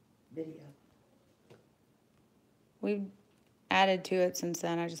that video. We've added to it since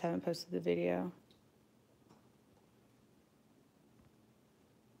then. I just haven't posted the video.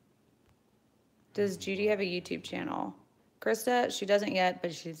 Does Judy have a YouTube channel? Krista, she doesn't yet,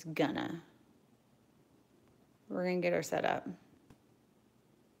 but she's gonna. We're gonna get her set up.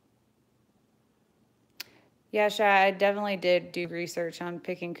 Yeah, Shy, I definitely did do research on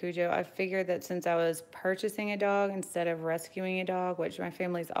picking Cujo. I figured that since I was purchasing a dog instead of rescuing a dog, which my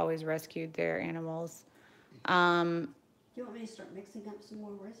family's always rescued their animals. Do you want me to start mixing up some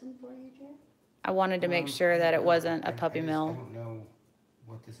more resin for you, Jeff? I wanted to make sure that it wasn't a puppy mill. I don't know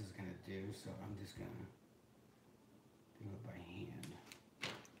what this is going to do, so I'm just going to do it by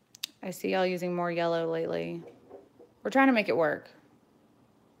hand. I see y'all using more yellow lately. We're trying to make it work.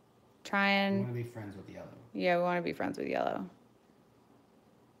 I want to be friends with yellow. Yeah, we want to be friends with yellow.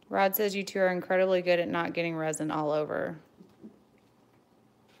 Rod says you two are incredibly good at not getting resin all over.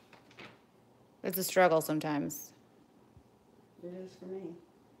 It's a struggle sometimes. It is for me.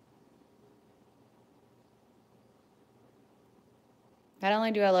 Not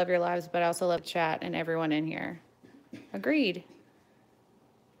only do I love your lives, but I also love chat and everyone in here. Agreed.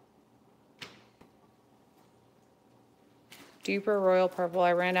 Deeper royal purple.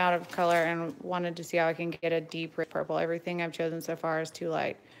 I ran out of color and wanted to see how I can get a deep purple. Everything I've chosen so far is too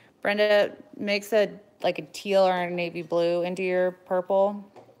light. Brenda, mix like a teal or a navy blue into your purple,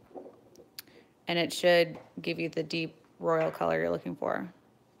 and it should give you the deep royal color you're looking for.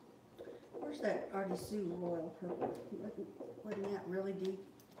 Where's that Artisue royal purple? Wasn't that really deep?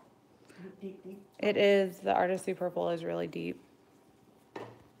 Deep? It is. The Artisue purple is really deep.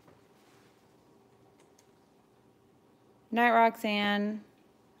 Night Roxanne.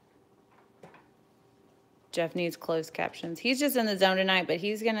 Jeff needs closed captions. He's just in the zone tonight, but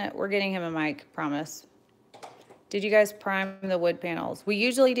we're getting him a mic, promise. Did you guys prime the wood panels? We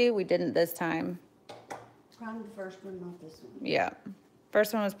usually do. We didn't this time. Prime the first one, not this one. Yeah.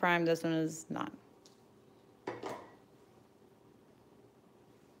 First one was primed. This one is not.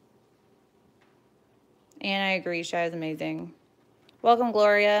 And I agree. Shy is amazing. Welcome,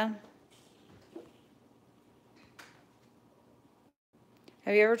 Gloria.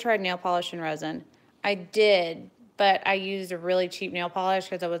 Have you ever tried nail polish and resin? I did, but I used a really cheap nail polish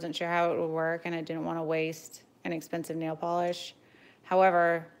because I wasn't sure how it would work and I didn't want to waste an expensive nail polish.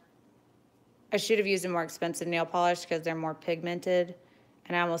 However, I should have used a more expensive nail polish because they're more pigmented,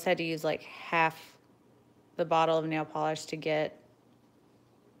 and I almost had to use like half the bottle of nail polish to get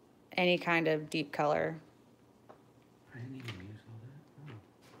any kind of deep color. I didn't even use all that. Oh.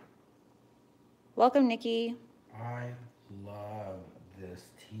 Welcome, Nikki. I love this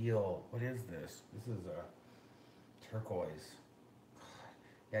teal. What is this? This is a turquoise.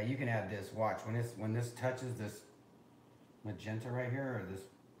 Yeah, you can add this. Watch when this touches this magenta right here, or this.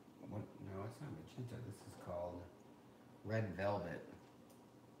 What? No, it's not magenta. This is called red velvet.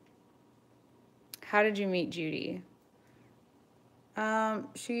 How did you meet Judy?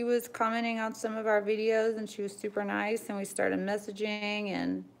 She was commenting on some of our videos and she was super nice, and we started messaging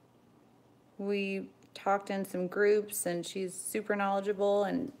and we talked in some groups, and she's super knowledgeable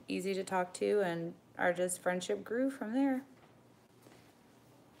and easy to talk to, and our just friendship grew from there.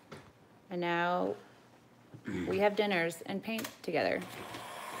 And now we have dinners and paint together.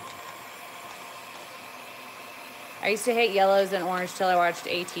 I used to hate yellows and orange till I watched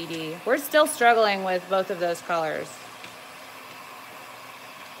ATD. We're still struggling with both of those colors.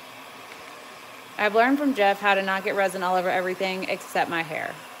 I've learned from Jeff how to not get resin all over everything except my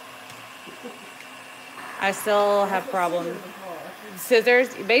hair. I still have problems.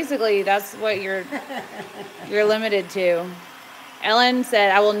 Scissors, basically, that's what you're limited to. Ellen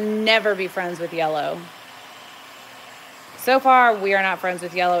said, I will never be friends with yellow. So far, we are not friends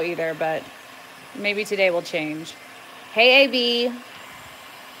with yellow either, but maybe today will change. Hey, AB.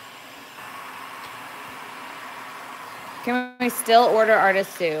 Can we still order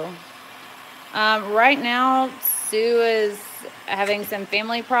Artisue? Right now, Sue is having some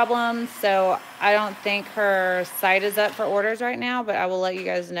family problems, so I don't think her site is up for orders right now, but I will let you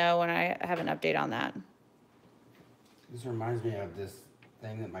guys know when I have an update on that. This reminds me of this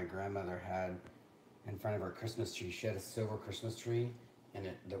thing that my grandmother had in front of her Christmas tree. She had a silver Christmas tree, and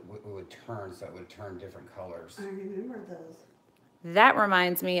it would turn, so it would turn different colors. I remember those. That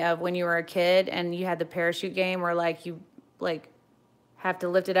reminds me of when you were a kid and you had the parachute game where you have to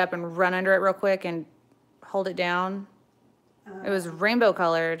lift it up and run under it real quick and hold it down. It was rainbow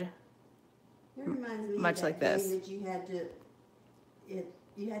colored. It reminds me much of like that this. game that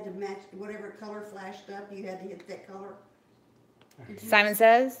you had to match whatever color flashed up. You had to hit that color. Simon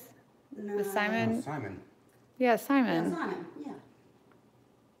Says? No. The Simon? Oh, Simon. Yeah, Simon. Yeah, Simon. Yeah.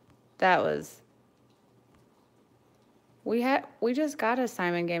 That was. We just got a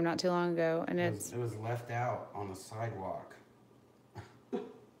Simon game not too long ago, and It was left out on the sidewalk.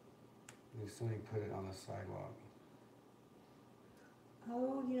 Somebody put it on the sidewalk.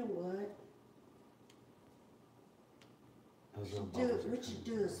 Oh, you know what? We should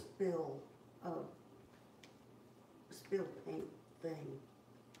do a spill paint thing.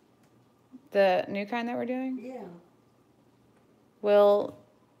 The new kind that we're doing? Yeah. Will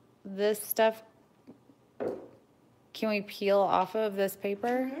this stuff, can we peel off of this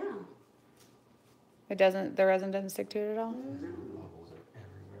paper? Yeah. The resin doesn't stick to it at all? Bubbles are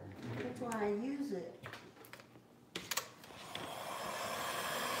everywhere. That's why I use it.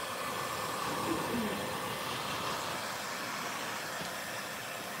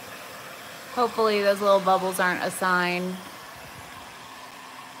 Hopefully those little bubbles aren't a sign.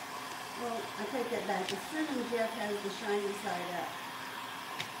 take that back. Assuming Jeff has the shiny side up.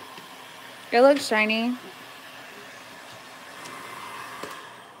 It looks shiny.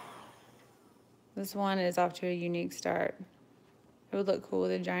 This one is off to a unique start. It would look cool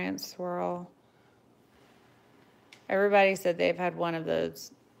with a giant swirl. Everybody said they've had one of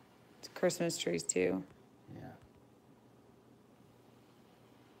those Christmas trees too. Yeah.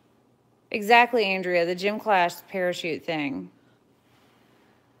 Exactly, Andrea, the gym class parachute thing.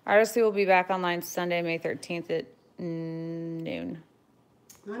 Artisue will be back online Sunday, May 13th at noon.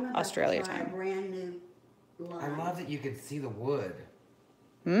 I'm about Australia to try time. a brand new line. I love that you can see the wood.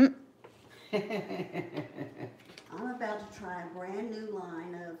 Hmm? I'm about to try a brand new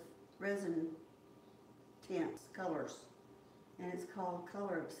line of resin tints, colors, and it's called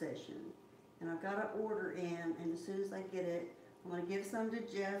Color Obsession. And I've got an order in, and as soon as I get it, I'm going to give some to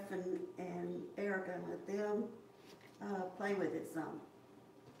Jeff and Erika and let them play with it some.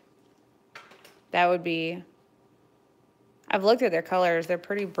 That would be... I've looked at their colors. They're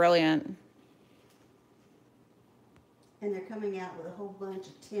pretty brilliant. And they're coming out with a whole bunch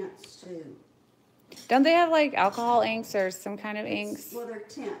of tints too. Don't they have like alcohol inks or some kind of inks? Well, they're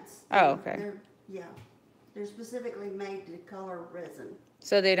tints. Oh, okay. Yeah. They're specifically made to color resin.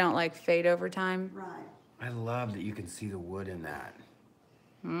 So they don't like fade over time? Right. I love that you can see the wood in that.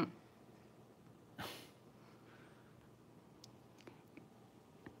 Hmm.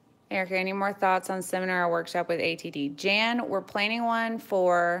 Erika, any more thoughts on seminar or workshop with ATD? Jan, we're planning one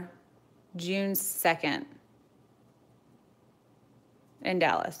for June 2nd in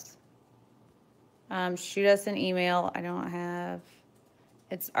Dallas. Shoot us an email. I don't have,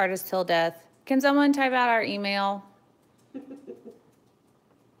 it's artist till death. Can someone type out our email?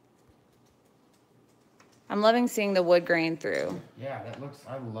 I'm loving seeing the wood grain through. Yeah, that looks,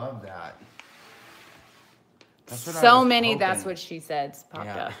 I love that. That's what I So was many, hoping. that's what she said, popped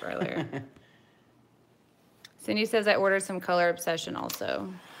Yeah. up earlier. Cindy says I ordered some Color Obsession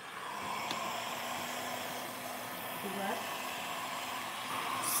also. What?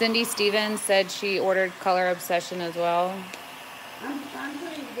 Cindy Stevens said she ordered Color Obsession as well. I'm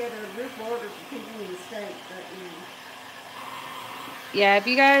putting together a group order for people in the state, but Yeah, if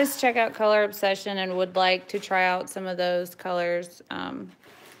you guys check out Color Obsession and would like to try out some of those colors,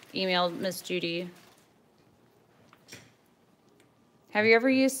 email Miss Judy. Have you ever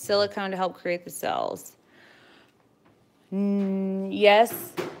used silicone to help create the cells?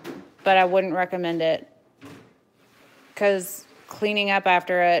 Yes, but I wouldn't recommend it because cleaning up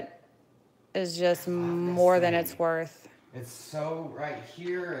after it is just more than it's worth. It's so right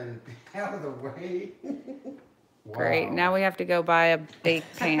here and out of the way. Wow. Great. Now we have to go buy a bake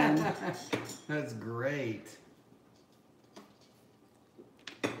pan. That's great.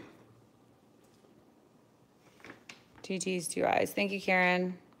 Two T's, two I's. Thank you,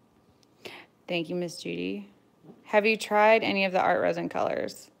 Karen. Thank you, Miss Judy. Have you tried any of the ArtResin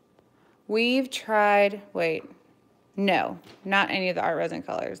colors? We've tried, wait, no, not any of the ArtResin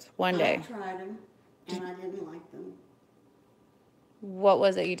colors. One day. I tried them, and I didn't like them. What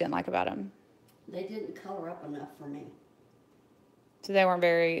was it you didn't like about them? They didn't color up enough for me. So they weren't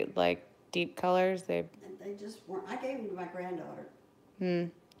very, like, deep colors? They just weren't. I gave them to my granddaughter.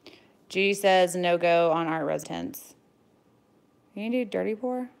 Judy says no go on ArtResin tints. Can you do dirty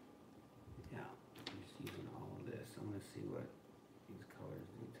pour? Yeah, I'm just using all of this. I'm going to see what these colors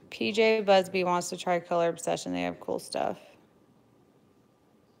do. PJ Busby wants to try Color Obsession. They have cool stuff.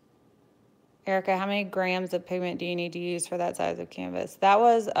 Erika, how many grams of pigment do you need to use for that size of canvas? That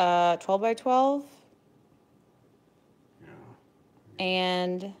was 12 by 12. Yeah.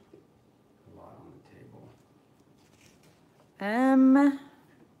 And A lot on the table.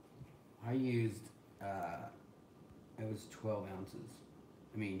 I used, it was 12 ounces.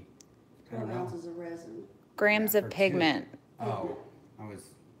 I mean, I 12 don't know. ounces of resin. grams Yeah, of for two. pigment. Oh, I was,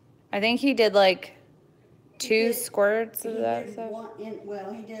 I think he did like He 2 did- squirts of He that did stuff.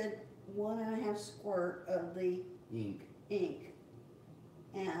 he did 1.5 squirt of the ink. ink.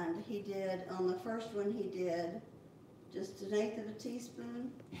 And he did, on the first one, he did just 1/8 of a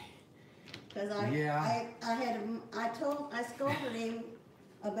teaspoon. Cause Yeah. I scolded him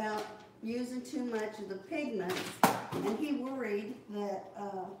about using too much of the pigments, and he worried that, I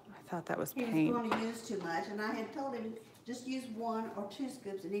thought that was he was paint. going to use too much, and I had told him, just use 1 or 2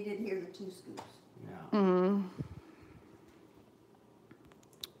 scoops, and he didn't hear the 2 scoops. Yeah. Mm-hmm.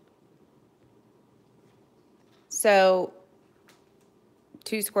 So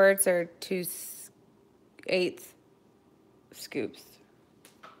 2 squirts or 2/8 scoops.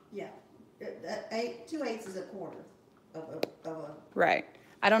 Yeah, 2/8 is a quarter of a, Right.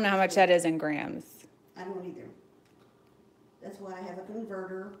 I don't know how much that is in grams. I don't either. That's why I have a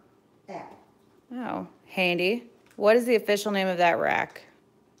converter app. Oh, handy. What is the official name of that rack?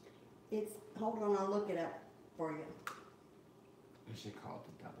 It's, hold on, I'll look it up for you. We should call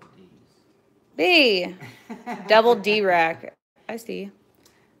it the double D's. B. Double D rack. I see.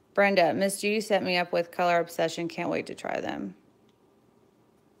 Brenda, Miss Judy set me up with Color Obsession. Can't wait to try them.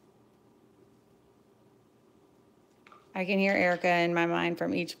 I can hear Erika in my mind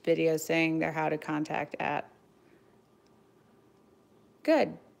from each video saying their how to contact at.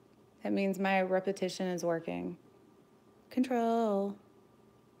 Good. That means my repetition is working. Control.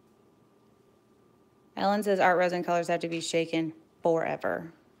 Ellen says ArtResin colors have to be shaken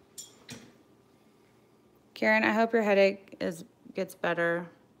forever. Karen, I hope your headache gets better.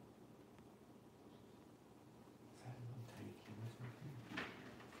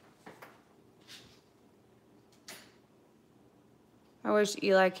 I wish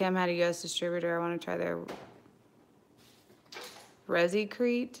Eli Kim had a US distributor. I want to try their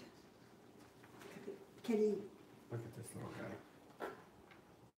Resicrete. Can you? Look at this little guy.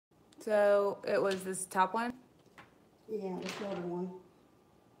 So it was this top one? Yeah, the shorter one.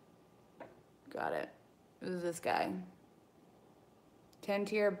 Got it. It was this guy.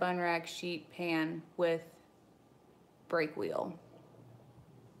 10-tier bun rack sheet pan with brake wheel.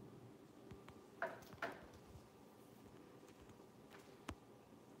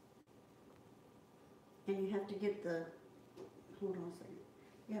 And you have to get the, hold on a second.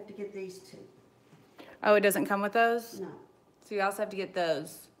 You have to get these two. Oh, it doesn't come with those? No. So you also have to get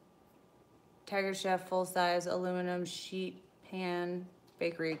those. Tiger Chef full size aluminum sheet pan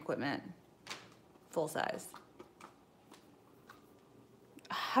bakery equipment. Full size.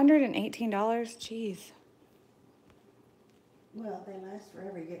 $118? Jeez. Well, they last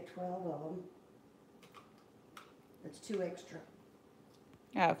forever. You get 12 of them. That's 2 extra.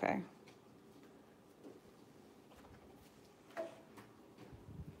 Oh, okay.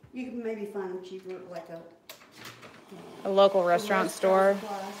 You can maybe find them cheaper at like A local restaurant store.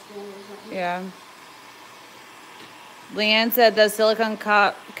 supply store or something. Yeah. Leanne said those silicone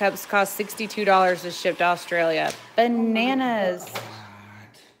cups cost $62 to ship to Australia. Bananas.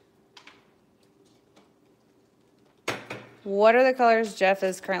 What are the colors Jeff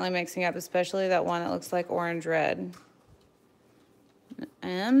is currently mixing up, especially that one that looks like orange red?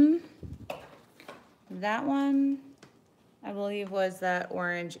 That one, I believe, was that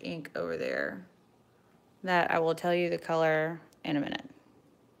orange ink over there. That I will tell you the color in a minute.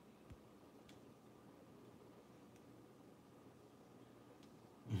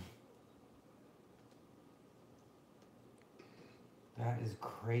 That is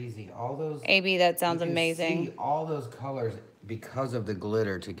crazy. All those. AB, that sounds you can amazing. See all those colors because of the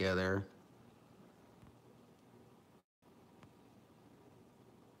glitter together.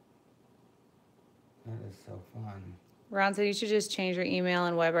 That is so fun. Ron said you should just change your email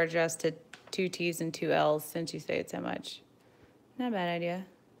and web address to 2 T's and 2 L's since you say it so much. Not a bad idea.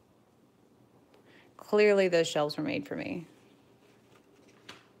 Clearly those shelves were made for me.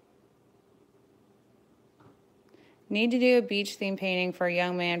 Need to do a beach theme painting for a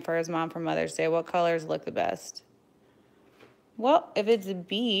young man for his mom for Mother's Day. What colors look the best? Well, if it's a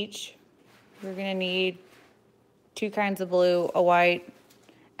beach, you're gonna need 2 kinds of blue, a white,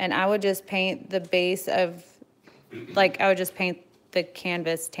 and I would just paint the base of, like, I would just paint the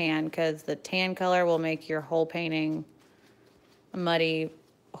canvas tan because the tan color will make your whole painting a muddy,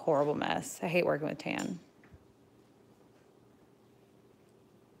 horrible mess. I hate working with tan.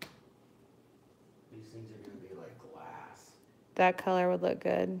 These things are gonna be like glass. That color would look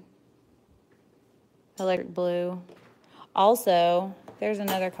good. Electric blue. Also, there's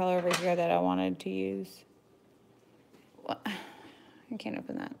another color over here that I wanted to use. What? I can't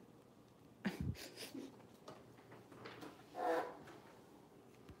open that.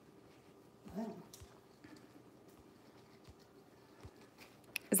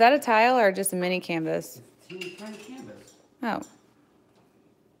 Is that a tile or just a mini canvas? Teeny tiny canvas. Oh.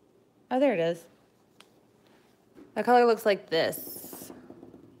 Oh, there it is. That color looks like this.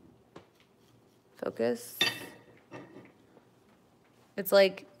 Focus. It's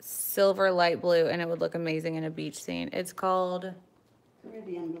like silver light blue, and it would look amazing in a beach scene. It's called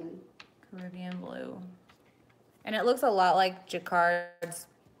Caribbean blue. Caribbean blue. And it looks a lot like Jacquard's,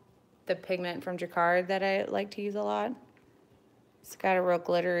 the pigment from Jacquard that I like to use a lot. It's got a real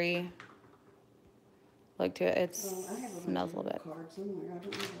glittery look to it. It Well, I have smells a little bit. cards somewhere. I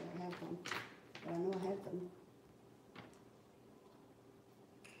don't know where I have them, but I know I have them.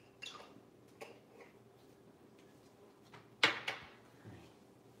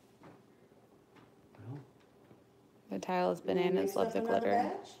 Well, The tile is You wanna bananas. mix Love up the another glitter.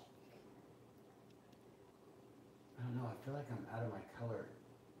 batch? I don't know. I feel like I'm out of my color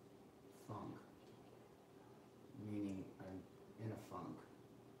funk.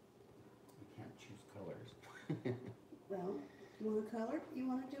 Well, you want to color? You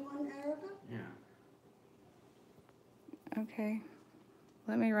want to do one, Erika? Yeah. Okay.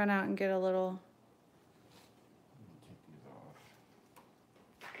 Let me run out and get a little. Take these off.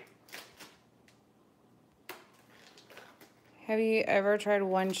 Have you ever tried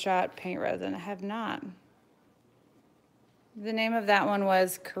one-shot paint resin? I have not. The name of that one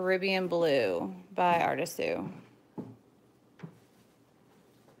was Caribbean Blue by Artisue.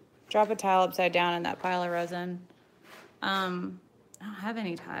 Drop a tile upside down in that pile of resin. I don't have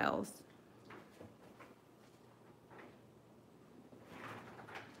any tiles.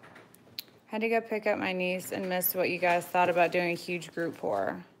 Had to go pick up my niece and missed what you guys thought about doing a huge group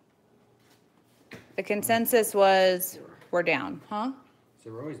pour. The consensus was we're down, huh?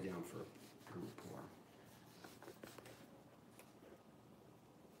 So we're always down for group pour.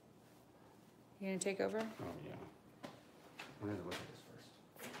 You gonna take over? Oh, yeah. I'm going to look at this first.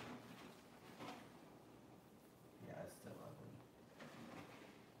 Yeah, it's still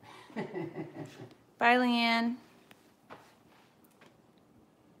ugly. Bye, Leanne.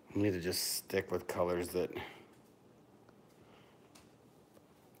 I need to just stick with colors that...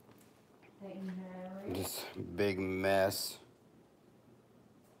 Just big mess.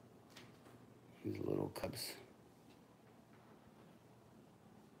 These little cups.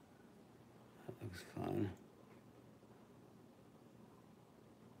 That looks fun.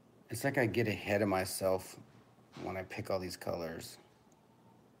 It's like I get ahead of myself when I pick all these colors.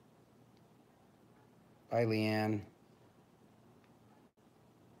 Bye, Leanne.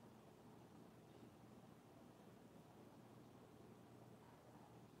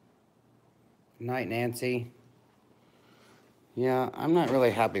 Good night, Nancy. Yeah, I'm not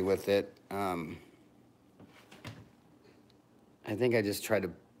really happy with it. I think I just tried to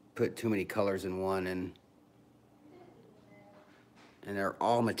put too many colors in one, and they're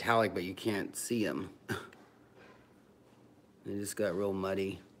all metallic, but you can't see them. They just got real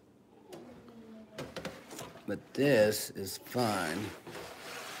muddy. But this is fun.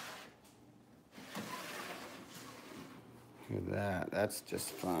 Look at that. That's just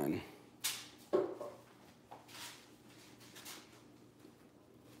fun.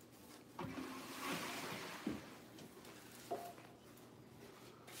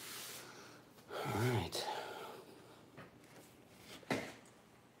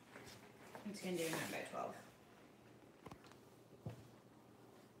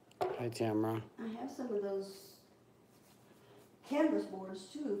 Hi, Tamara. I have some of those canvas boards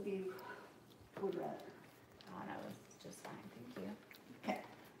too, if you would rather. Oh, no, it's just fine, thank you. Okay.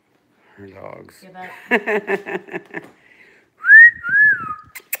 Her dogs. Give up.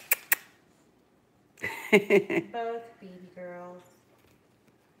 Both baby girls.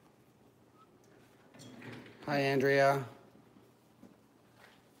 Hi, Andrea.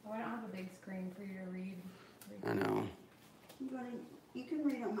 Oh, I don't have a big screen for you to read. I know. You can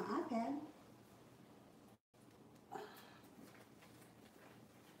read on my iPad.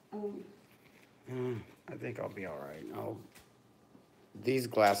 I think I'll be all right. These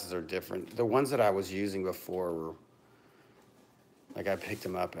glasses are different. The ones that I was using before were, like, I picked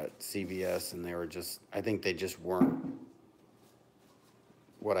them up at CVS, and they were just, I think they just weren't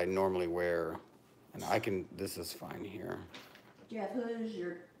what I normally wear. And this is fine here. Jeff, who is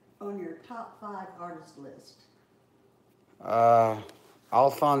on your top 5 artist list?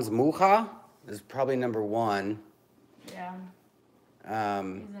 Alphonse Mucha is probably number 1. Yeah. He's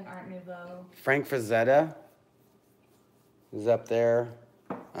an Art Nouveau. Frank Frazetta is up there.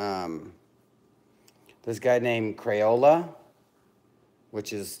 This guy named Crayola,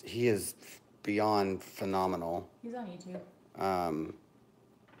 he is beyond phenomenal. He's on YouTube.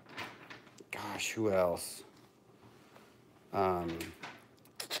 Gosh, who else? I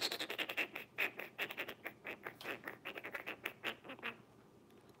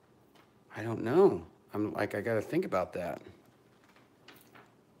don't know. I'm like, I gotta think about that.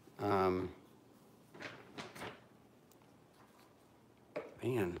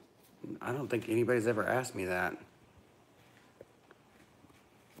 Man, I don't think anybody's ever asked me that.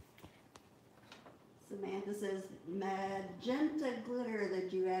 Samantha says magenta glitter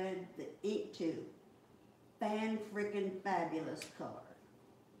that you added the ink to. Fan-frickin' color.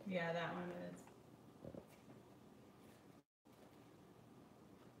 Yeah, that one is.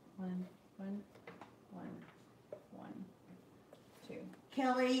 One, 2.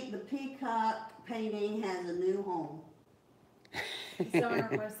 Kelly, the peacock painting has a new home. Is someone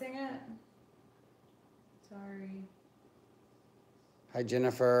requesting it? Sorry. Hi,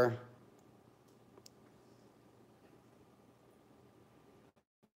 Jennifer.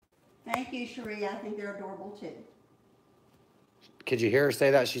 Thank you, Cherie. I think they're adorable too. Could you hear her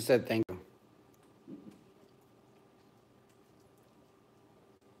say that? She said thank you.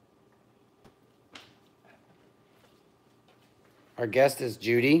 Our guest is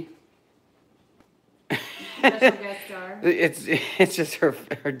Judy. Special guest star. It's just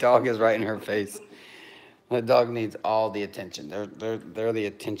her dog is right in her face. The dog needs all the attention. They're the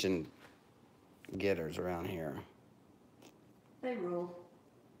attention getters around here. They rule.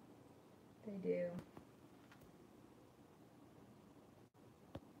 They do.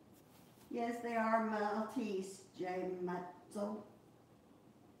 Yes, they are Maltese, J. Matzo.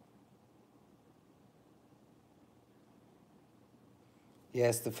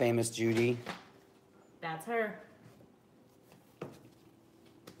 Yes, the famous Judy. That's her.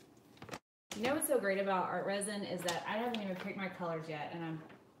 You know what's so great about ArtResin is that I haven't even picked my colors yet, and I'm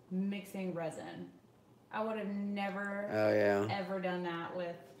mixing resin. I would have never, ever done that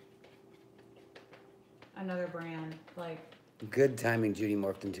with another brand. Like, good timing, Judy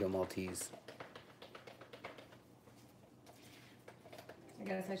morphed into a Maltese. I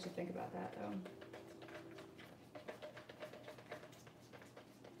guess I should think about that, though.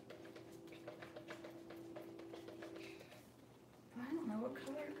 I don't know what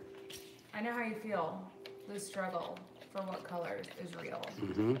color. I know how you feel. The struggle for what colors is real.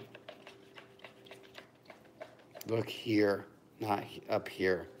 Mm-hmm. Look here, not up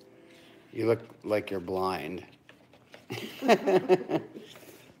here. You look like you're blind. I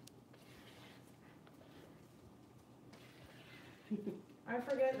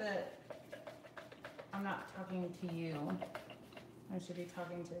forget that I'm not talking to you. I should be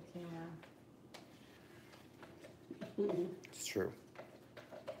talking to the camera. It's true.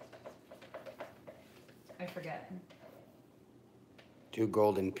 I forget. Do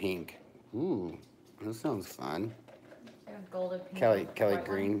gold and pink. Ooh, that sounds fun. Yeah, golden pink. Kelly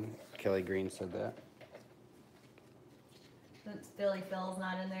Green. Kelly Green said that. Since Philly Phil's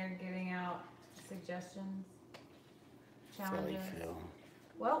not in there giving out suggestions, challenges. Philly Phil.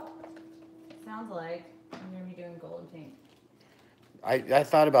 Well, sounds like I'm gonna be doing gold and pink. I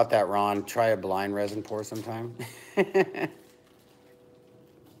thought about that, Ron. Try a blind resin pour sometime. Did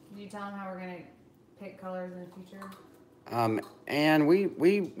you tell him how we're gonna pick colors in the future? And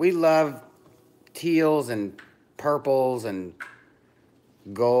we love teals and purples and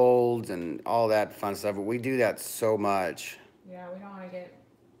golds and all that fun stuff, but we do that so much. Yeah, we don't want to get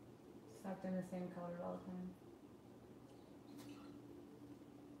sucked in the same colors all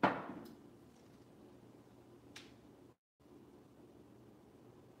the time.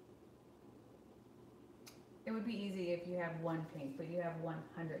 It would be easy if you have one pink, but you have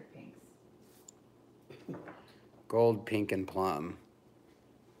 100 pinks. Gold, pink, and plum.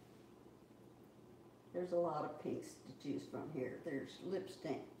 There's a lot of pinks to choose from here. There's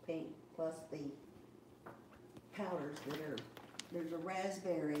lipstick pink plus the powders that are, there's a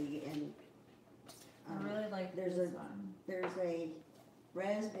raspberry and I really like there's this a one. there's a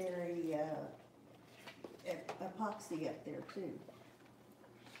raspberry epoxy up there too.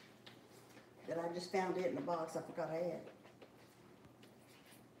 That I just found it in the box. I forgot I had.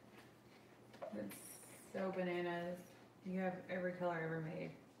 It's so bananas. You have every color ever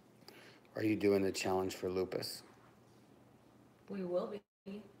made. Are you doing the challenge for lupus? We will be.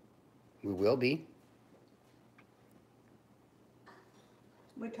 We will be.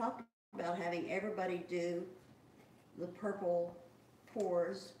 We talked about having everybody do the purple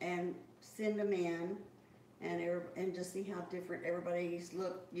pours and send them in and just see how different everybody's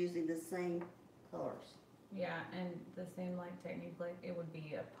look using the same colors. Yeah, and the same like technique, like it would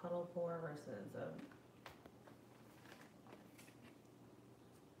be a puddle pour versus a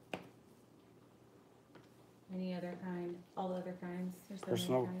any other kind, all the other kinds. There's so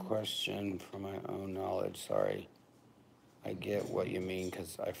Personal many kinds. question for my own knowledge. Sorry. I get what you mean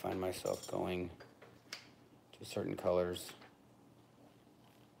because I find myself going to certain colors.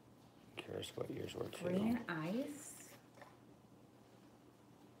 I'm curious what yours were too. Green ice.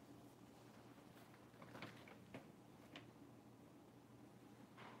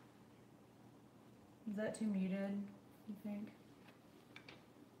 Is that too muted, you think?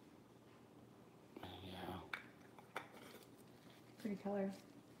 Yeah. Pretty color.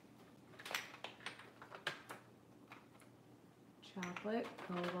 Chocolate,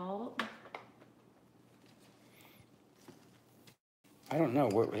 cobalt. I don't know.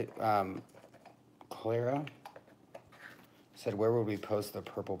 What Clara said, where would we post the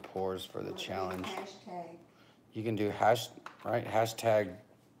purple pours for the challenge? Hashtag. You can do hashtag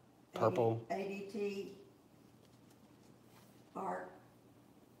purple. ADT art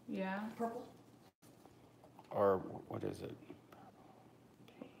Yeah. purple. Or what is it?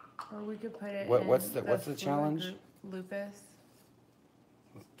 Or we could put it What's in the fluid challenge? group lupus.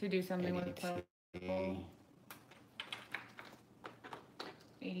 To do something with purple. ADT.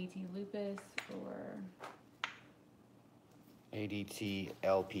 ADT lupus or ADT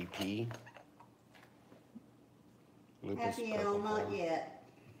LPP. Lupus Happy purple L, not color. yet.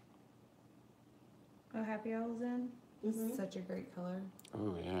 Oh, Happy Owl's in? This is Mhm. such a great color.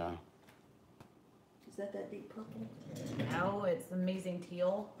 Oh yeah. Is that deep purple? No, it's amazing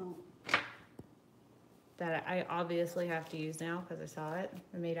teal Oh, that I obviously have to use now because I saw it.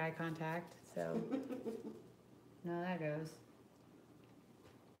 I made eye contact, so now that goes.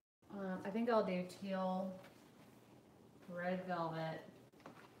 I think I'll do teal, red velvet,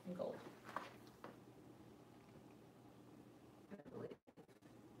 and gold. I believe.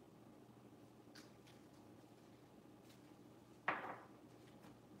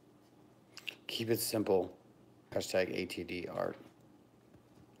 Keep it simple. Hashtag ATD art.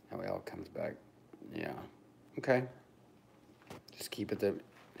 How it all comes back. Yeah. Okay. Just keep it the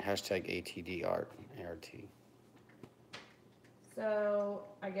hashtag ATD art. ART. So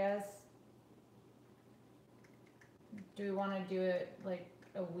I guess, do we want to do it like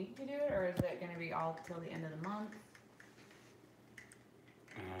a week to do it, or is it going to be all till the end of the month?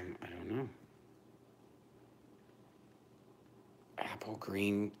 I don't know. Apple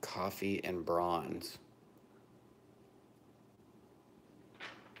green, coffee, and bronze.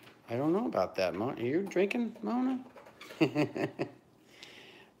 I don't know about that, Mona. Are you drinking, Mona?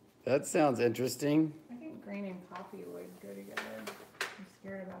 That sounds interesting. I think green and coffee would go together. I'm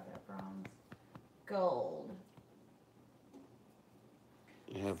scared about that bronze. Gold.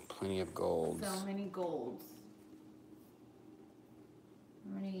 You have plenty of golds. So many golds.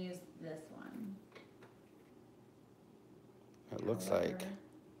 I'm going to use this one. It looks like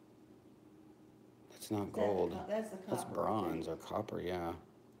it's not gold. That's the copper. That's bronze or copper, yeah.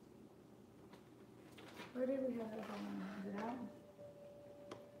 Where did we have that one? Is it out?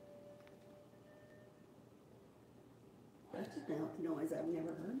 That's a noise I've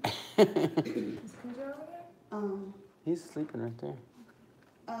never heard. Is Cujo over there? He's sleeping right there.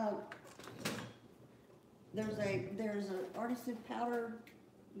 There's a Artisue powder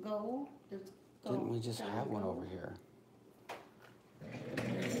gold. That's gold. Didn't we just have one over here? You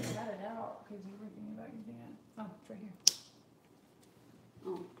got it out because you were thinking about using it. Oh, it's right here.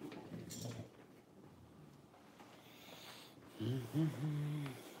 Oh, okay.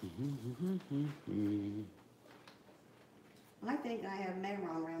 I think I have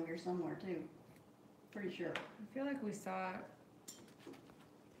Megron around here somewhere too. Pretty sure. I feel like we saw it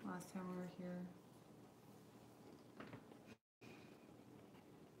last time we were here.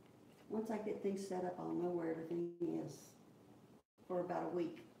 Once I get things set up, I'll know where everything is for about a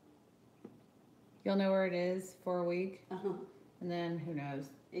week. You'll know where it is for a week, Uh-huh. and then who knows?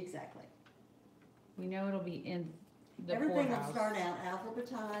 Exactly. We know it'll be in the Everything will poorhouse. start out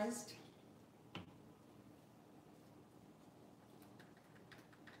alphabetized.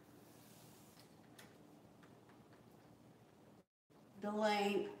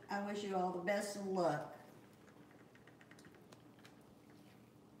 Delane, I wish you all the best of luck.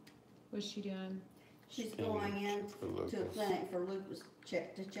 What's she doing? She's going in For to a lupus. clinic for lupus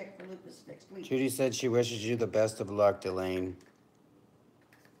to check for lupus next week. Judy said she wishes you the best of luck, Delane.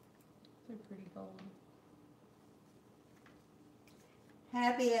 They're pretty gold.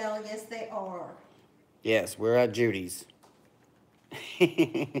 Happy L, yes they are. Yes, we're at Judy's.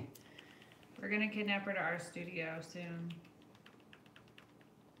 We're gonna kidnap her to our studio soon.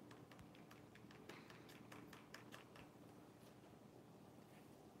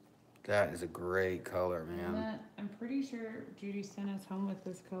 That is a great color, man. I'm pretty sure Judy sent us home with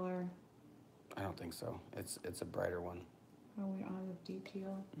this color. I don't think so. It's a brighter one. Oh, we on with deep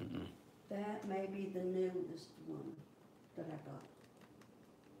teal. Mm-mm. That may be the newest one that I got.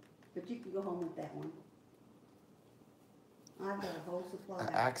 But you can go home with that one. I've got a whole supply. An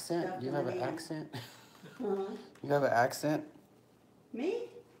accent? stuffed You in have the an bin. accent? Huh? You have an accent? Me?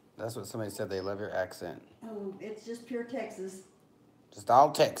 That's what somebody said. They love your accent. Oh, it's just pure Texas. Just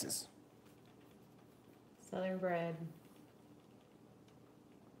all Texas. Southern bread.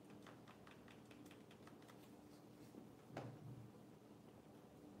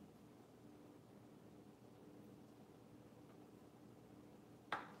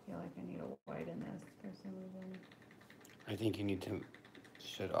 I feel like I need a white in this for some reason. I think you need to,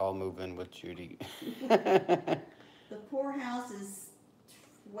 should all move in with Judy. The poorhouse is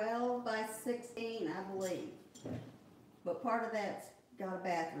 12 by 16, I believe. But part of that's got a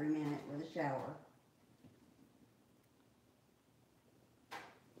bathroom in it with a shower.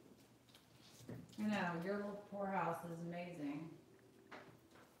 I know, your little poorhouse is amazing.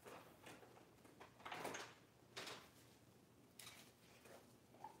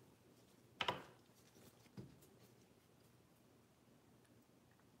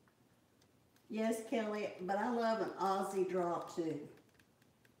 Yes, Kelly, but I love an Aussie drop too.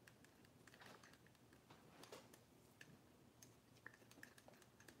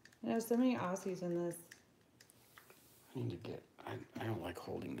 There's so many Aussies in this. I need to get, I don't like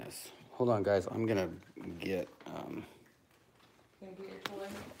holding this. Hold on, guys. I'm gonna get, Gonna get your toy?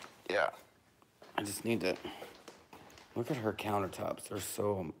 yeah. I just need to, look at her countertops. They're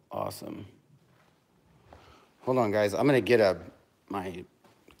so awesome. Hold on, guys. I'm gonna get my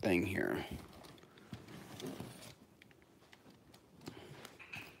thing here.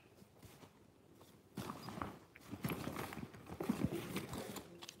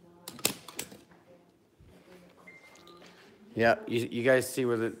 Yeah, you guys see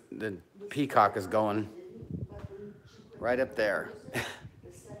where the peacock is going? Right up there. The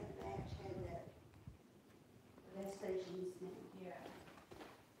second batch had that station smell. Yeah.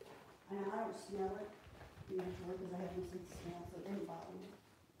 And I don't smell it, naturally, because I haven't seen the smell, so it didn't bother me.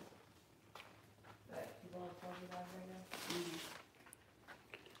 But people have told you that already.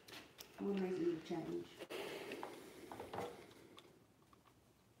 What makes me change?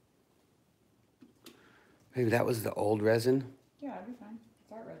 Maybe that was the old resin. Yeah, it'd be fine. It's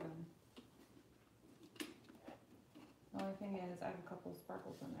ArtResin. The only thing is, I have a couple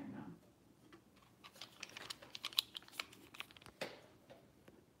sparkles in there now.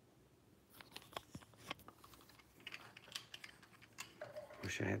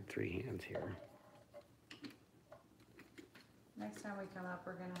 Wish I had 3 hands here. Next time we come up,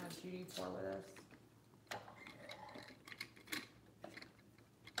 we're gonna have Judy pour with us.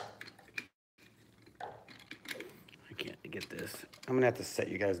 I can't get this. I'm gonna have to set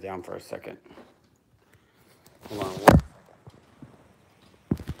you guys down for a second. Hold on.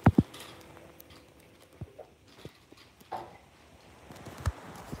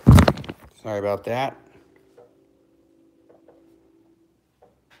 Sorry about that.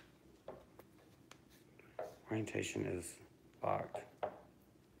 Orientation is locked.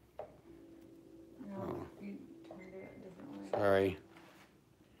 No, you turned it a different way. Sorry.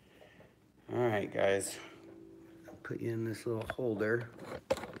 All right, guys. I'll put you in this little holder.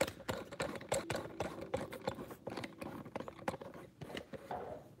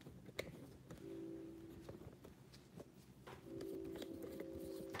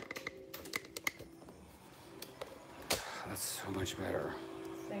 That's so much better.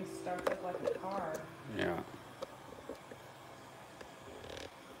 This thing starts up like a car. Yeah.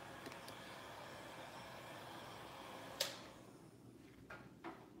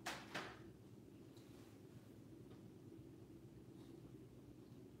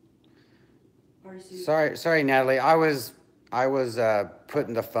 Sorry, Natalie. I was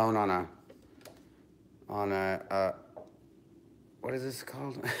putting the phone on a what is this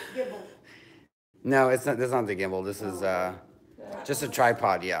called? Gimbal. No, it's not. This is not the gimbal. This is just a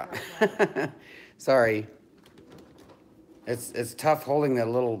tripod. Yeah. Sorry. It's tough holding that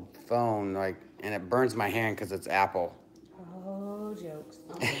little phone, like, and it burns my hand because it's Apple. Oh, jokes.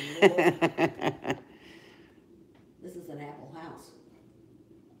 Oh, Lord. This is an Apple house.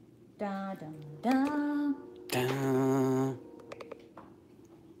 Da dum da. Da.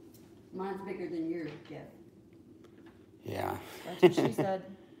 Mine's bigger than yours, Jeff. Yeah. That's what she said.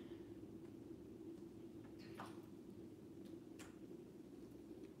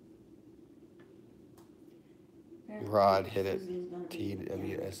 Rod hit it. Susan's gonna be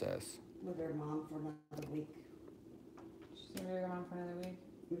TWSS. with her mom for another week. She's gonna be with her mom for another week.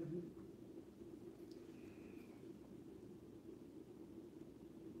 Mm-hmm.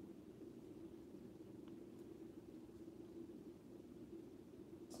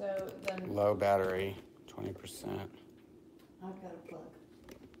 So then, Low battery, 20%. I've got a plug.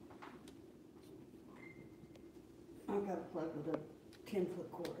 I've got a plug with a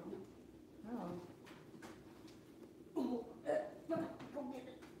 10-foot cord on it. oh, Oh, go get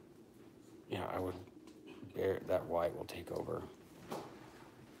it. Yeah, I would bear that white will take over.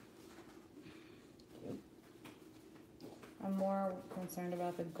 I'm more concerned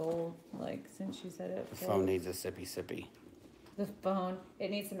about the gold. Like since she said it. The phone needs a sippy sippy. The phone.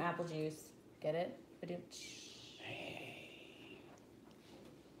 It needs some apple juice. Get it? I do.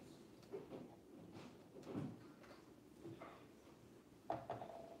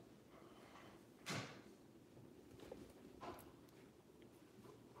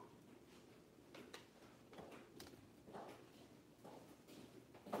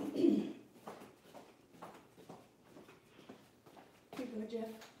 Keep going, Jeff.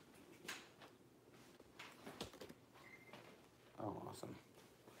 Oh, awesome.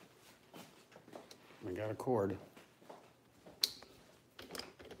 We got a cord.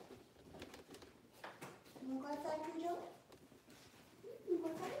 You want to go outside, Joe? You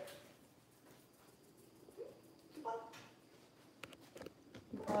want to go outside?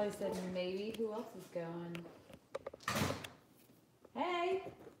 probably said, maybe who else is going? Hey,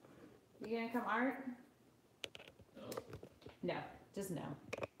 you gonna come art? No, just no.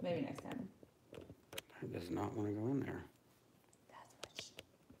 Maybe next time. He does not want to go in there.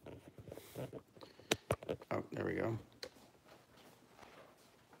 That's what Oh, there we go.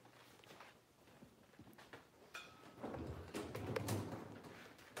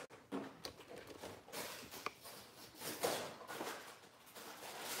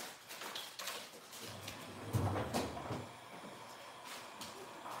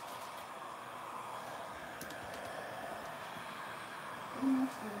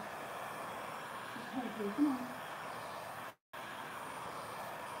 Come on.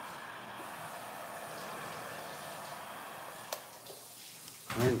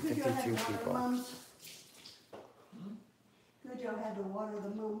 152 people. Good y'all had to water the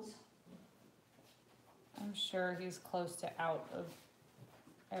mums. I'm sure he's close to out of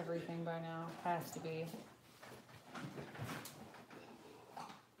everything by now. Has to be.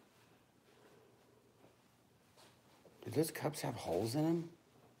 Do those cups have holes in them?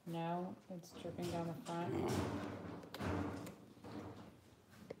 No, it's dripping down the front. No.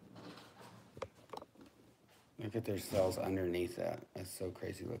 Look at their cells underneath that. That's so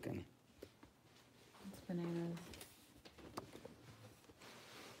crazy looking. It's bananas.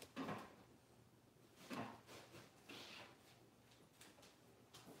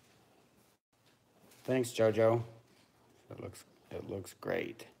 Thanks, Jojo. It looks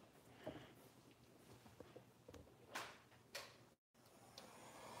great.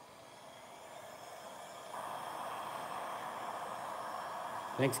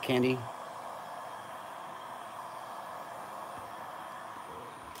 Thanks, Candy.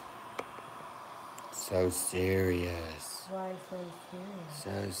 So serious. Why so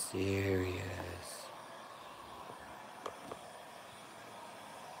serious? So serious.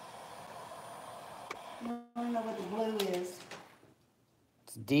 I don't know what the blue is.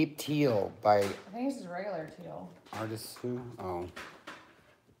 It's Deep Teal by I think it's just regular teal. Artisue. Oh.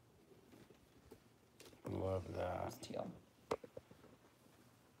 Love that. It's teal.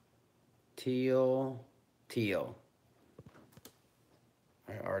 Teal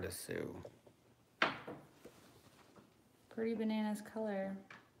by Artisue. Pretty bananas color.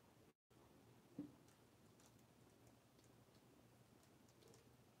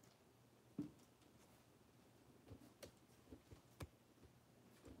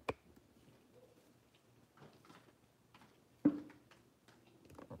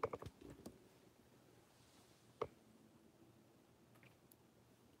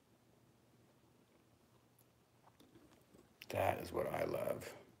 That is what I love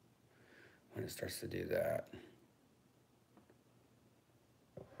when it starts to do that.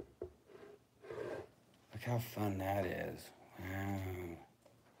 Look how fun that is. Wow.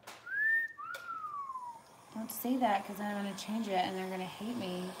 Don't say that because I'm going to change it and they're going to hate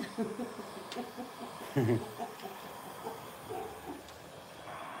me.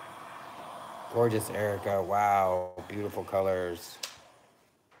 Gorgeous, Erika. Wow. Beautiful colors.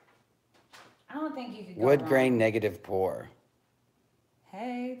 I don't think you could go Wood wrong. grain negative pour.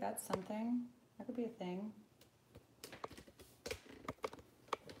 Hey, that's something. That could be a thing.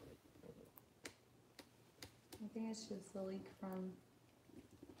 I think it's just the leak from...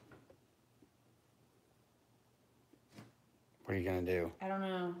 What are you gonna do? I don't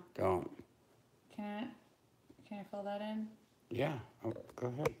know. Don't. Can I fill that in? Yeah. Oh, go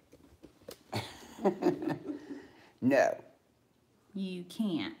ahead. No. You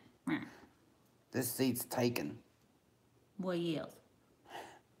can't. This seat's taken. What else?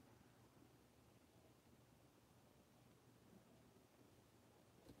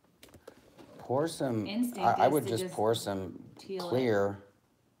 Pour some. Instinct I is would to just just pour some teal it. clear.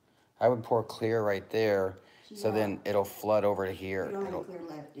 I would pour clear right there, so Yeah. then it'll flood over to You here. don't have It'll, clear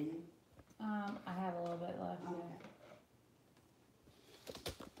left, do you? I have a little bit left. Okay. Yeah.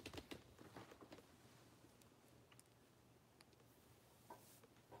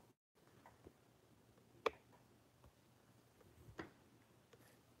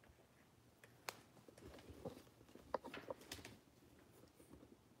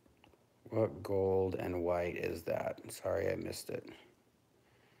 what gold and white is that? Sorry, I missed it.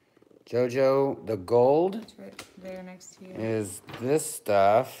 Jojo, the gold It's right there next to you. is this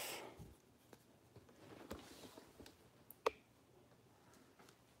stuff.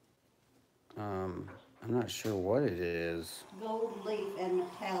 I'm not sure what it is. Gold leaf and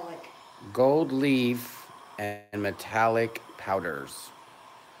metallic. Gold leaf and metallic powders.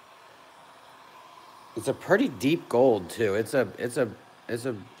 It's a pretty deep gold too. It's a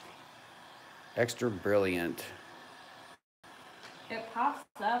extra brilliant. It pops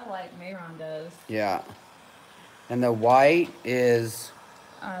up like Mayron does. Yeah. And the white is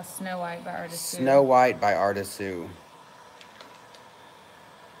Snow White by Artisue. Snow White by Artisue.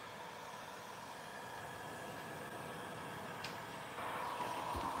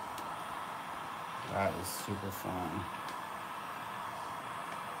 That is super fun.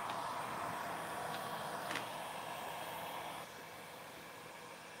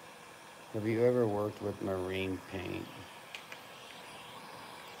 Have you ever worked with marine paint?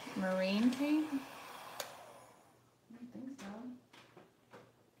 Marine paint? I don't think so.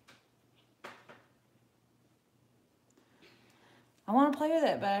 I want to play with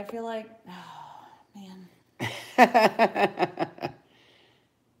it, but I feel like, oh, man.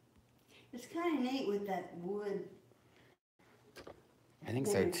 It's kind of neat with that wood. I think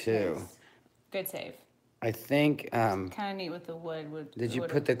so too. Good save. I think. Kind of neat with the wood. Did you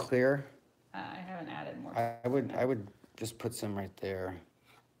put the clear? I haven't added more. I would just put some right there.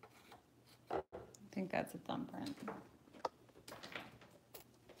 I think that's a thumbprint.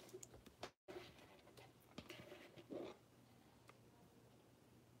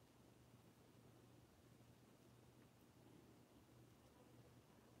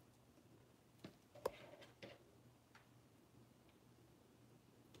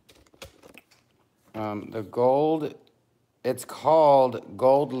 The gold, it's called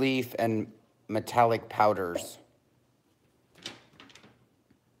Gold Leaf and Metallic Powders.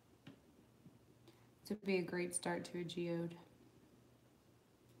 This would be a great start to a geode.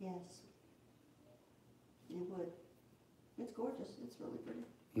 Yes. It would. It's gorgeous. It's really pretty.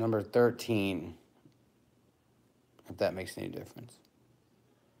 Number 13, if that makes any difference.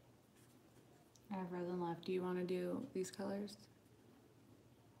 I have resin left. Do you want to do these colors?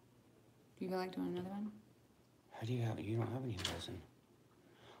 Do you feel like doing another one? How do you have, you don't have any resin.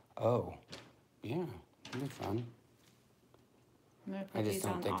 Oh, yeah, that'd be fun. I just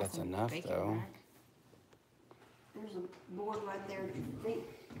don't think that's enough though. There's a board right there at your feet,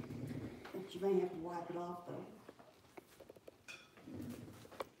 but you may have to wipe it off though.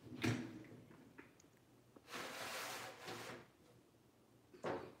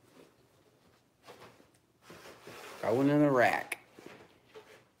 Going in the rack.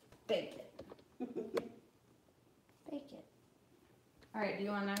 Bake it. Bake it. All right, do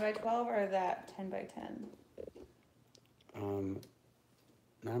you want 9 by 12 or that 10 by 10?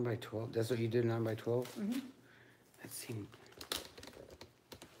 9 by 12. That's what you did, 9 by 12? Mm-hmm. That seemed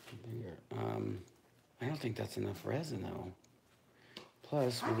bigger. I don't think that's enough resin though.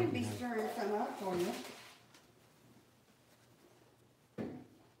 Plus, I could be stirring some up for you.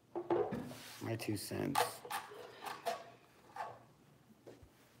 My 2 cents.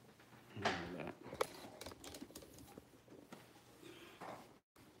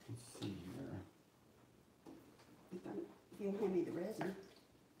 Let's see here. If you hand me the resin.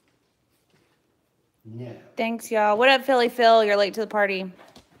 Yeah. Thanks, y'all. What up, Philly Phil? You're late to the party.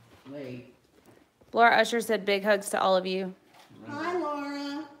 Late. Laura Usher said big hugs to all of you. Hi,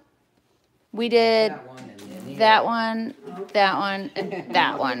 Laura. We did That one and then that one, that one, and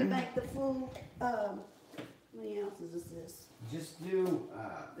that I'm gonna one. make the full, how many ounces is this? Just do,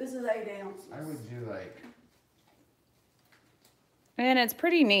 This is 8 ounces. I would do like, And it's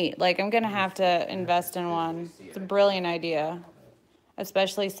pretty neat. Like, I'm going to have to invest in one. It's a brilliant idea.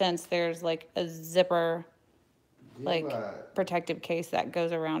 Especially since there's like a zipper, like protective case that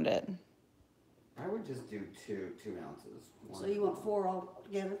goes around it. I would just do two ounces. So you want 4 all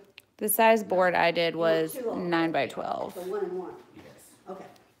together? The size board I did was 9 by 12. So 1 and 1. Yes. Okay.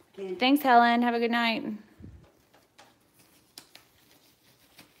 Candy. Thanks, Helen. Have a good night.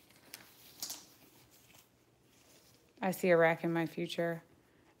 I see a rack in my future.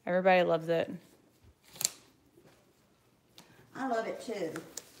 Everybody loves it. I love it too.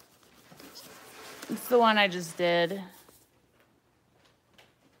 It's the one I just did. It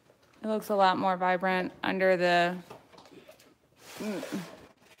looks a lot more vibrant under the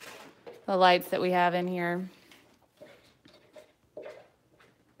lights that we have in here. Is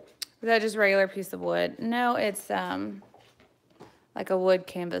that just a regular piece of wood? No, it's like a wood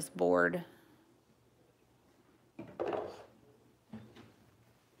canvas board.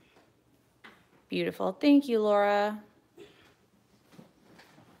 Beautiful. Thank you, Laura.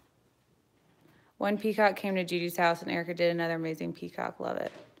 One peacock came to Judy's house and Erika did another amazing peacock. Love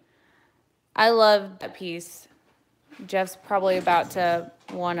it. I love that piece. Jeff's probably about to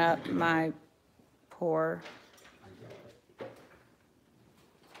one-up my pour.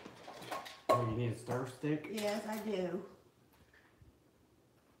 Oh, you need a stir stick? Yes, I do.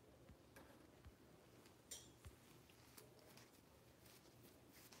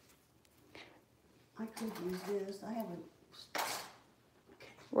 I could use this. I haven't.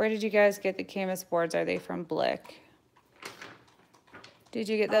 Where did you guys get the canvas boards? Are they from Blick? Did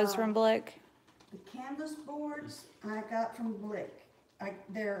you get those from Blick? The canvas boards I got from Blick.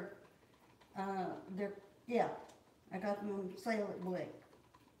 Yeah, I got them on sale at Blick.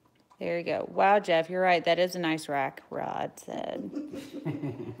 There you go. Wow, Jeff, you're right. That is a nice rack, Rod said.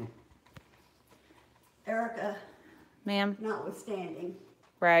 Erika. Ma'am? Notwithstanding.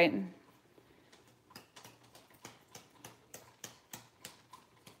 Right.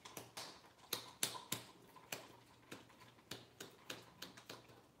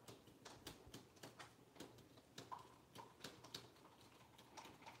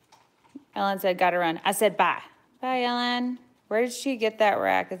 Ellen said, gotta run. I said, bye. Bye, Ellen. Where did she get that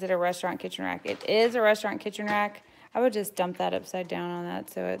rack? Is it a restaurant kitchen rack? It is a restaurant kitchen rack. I would just dump that upside down on that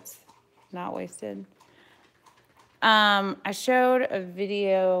so it's not wasted. I showed a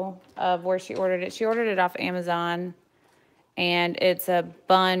video of where she ordered it. She ordered it off Amazon, and it's a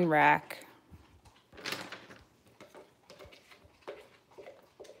bun rack.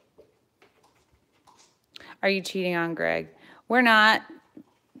 Are you cheating on Greg? We're not.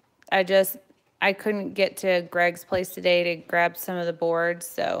 I couldn't get to Greg's place today to grab some of the boards,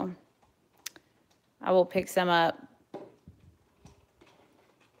 so I will pick some up.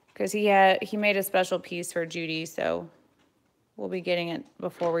 Because he made a special piece for Judy, so we'll be getting it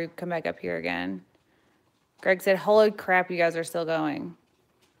before we come back up here again. Greg said, holy crap, you guys are still going.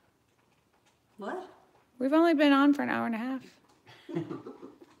 What? We've only been on for an hour and a half.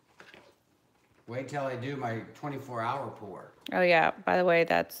 Wait till I do my 24-hour pour. Oh, yeah. By the way,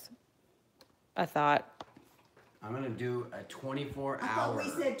 that's a thought. I'm going to do a 24-hour. I thought we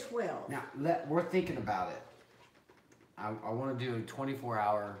said 12. Now, we're thinking about it. I want to do a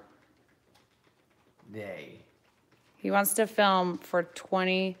 24-hour day. He wants to film for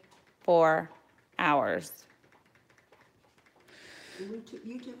 24 hours.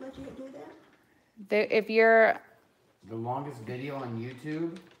 YouTube let you do that? If you're... The longest video on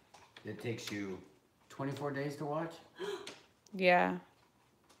YouTube that takes you 24 days to watch? Yeah.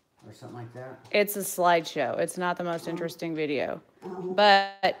 Or something like that? It's a slideshow. It's not the most interesting video.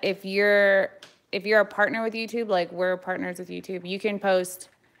 But if you're a partner with YouTube, like we're partners with YouTube, you can post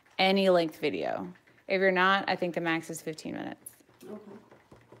any length video. If you're not, I think the max is 15 minutes. Okay.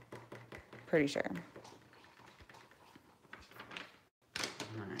 Pretty sure.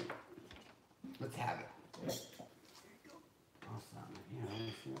 All right. Let's have it. Awesome. Yeah,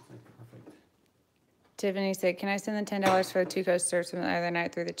 that's like perfect. Tiffany said, can I send the $10 for the 2 coasters from the other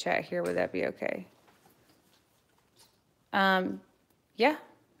night through the chat here? Would that be okay? Yeah.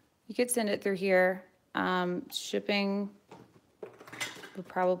 You could send it through here. Shipping would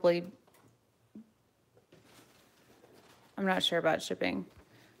probably, I'm not sure about shipping,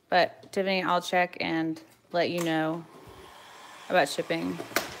 but Tiffany, I'll check and let you know about shipping.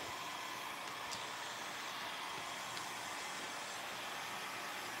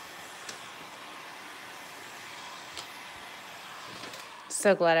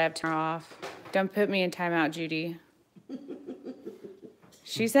 So glad I have tomorrow off. Don't put me in timeout, Judy.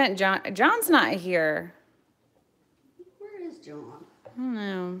 She sent John. John's not here. Where is John? I don't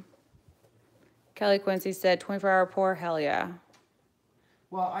know. Kelly Quincy said 24-hour pour. Hell yeah.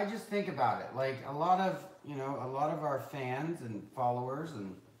 Well, I just think about it. Like a lot of our fans and followers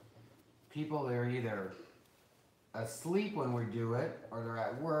and people, they're either asleep when we do it, or they're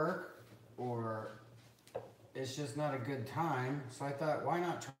at work, or it's just not a good time. So I thought, why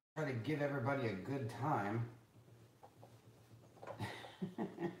not try to give everybody a good time?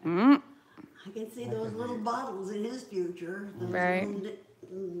 I can see those little bottles in his future. Those right.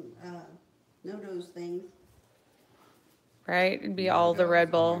 No-dose things. Right? It'd be all the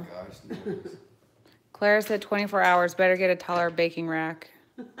Red Bull. Oh my gosh, no. Claire said 24 hours. Better get a taller baking rack.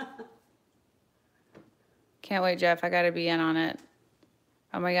 Can't wait, Jeff. I got to be in on it.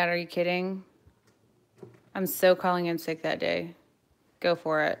 Oh my God, are you kidding? I'm so calling in sick that day. Go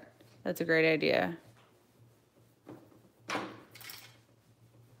for it. That's a great idea.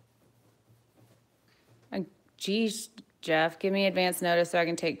 Geez, Jeff, give me advance notice so I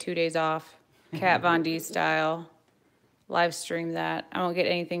can take 2 days off. Kat Von D style. Live stream that. I won't get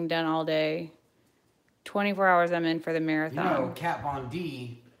anything done all day. 24 hours I'm in for the marathon. You know, Kat Von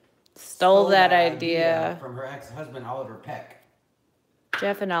D stole that idea from her ex-husband, Oliver Peck.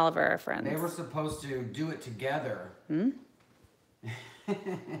 Jeff and Oliver are friends. They were supposed to do it together. Hmm?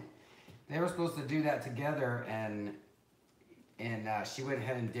 They were supposed to do that together, and she went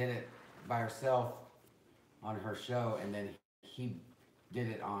ahead and did it by herself on her show, and then he did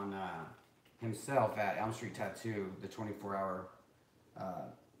it on himself at Elm Street Tattoo, the 24-hour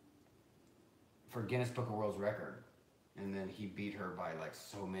for Guinness Book of World Record. and then he beat her by like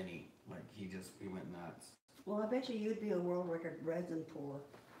so many. Like he went nuts. Well, I bet you'd be a world record resin pour.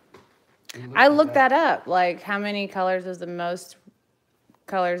 I looked that up. Like, how many colors is the most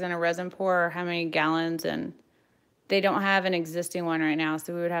colors in a resin pour, or how many gallons? And they don't have an existing one right now,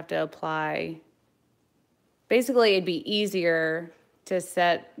 so we would have to apply. Basically, it'd be easier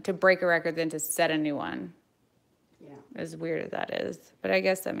to break a record than to set a new one. Yeah. As weird as that is. But I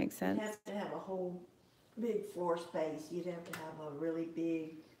guess that makes sense. You'd have to have a whole big floor space. You'd have to have a really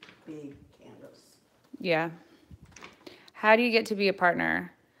big canvas. Yeah. How do you get to be a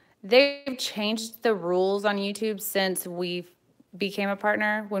partner? They've changed the rules on YouTube since we became a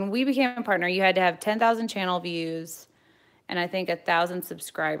partner. When we became a partner, you had to have 10,000 channel views and I think 1,000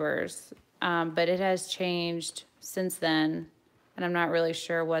 subscribers. But it has changed since then, and I'm not really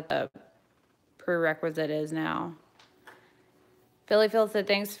sure what the prerequisite is now. Philly Phil said,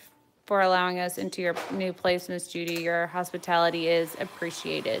 thanks for allowing us into your new place, Miss Judy. Your hospitality is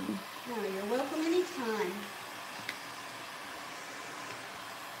appreciated. No, you're welcome anytime.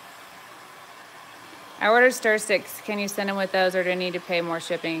 I ordered Stir Stix. Can you send them with those, or do I need to pay more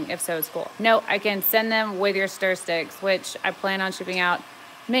shipping? If so, it's cool. No, I can send them with your Stir Stix, which I plan on shipping out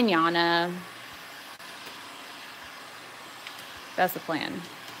mañana. That's the plan.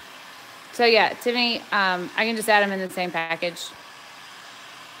 So yeah, Tiffany, I can just add them in the same package.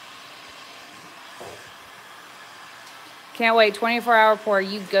 Can't wait. 24-hour pour.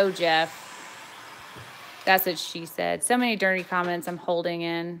 You go, Jeff. That's what she said. So many dirty comments I'm holding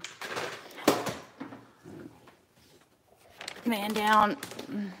in. Man down.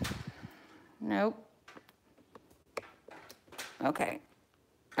 Nope. Okay.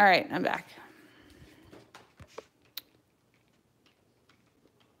 All right, I'm back.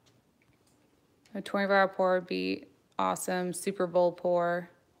 A 24-hour pour would be awesome. Super Bowl pour.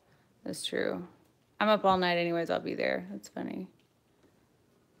 That's true. I'm up all night anyways. I'll be there. That's funny.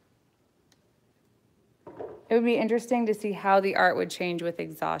 It would be interesting to see how the art would change with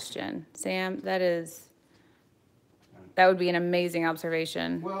exhaustion. Sam, that would be an amazing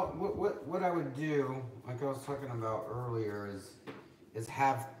observation. Well, what I would do, like I was talking about earlier, is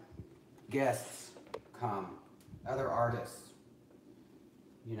have guests come, other artists,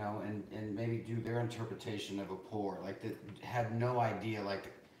 you know, and maybe do their interpretation of a pour, like that had no idea.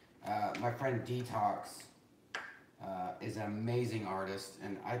 Like my friend Detox is an amazing artist,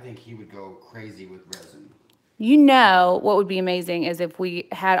 and I think he would go crazy with resin. You know what would be amazing is if we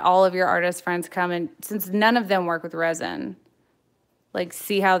had all of your artist friends come, and since none of them work with resin, like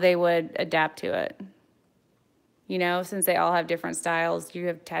see how they would adapt to it. You know, since they all have different styles. You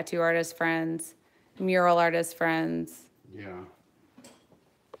have tattoo artist friends, mural artist friends. Yeah.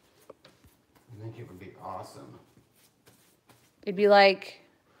 I think it would be awesome. It'd be like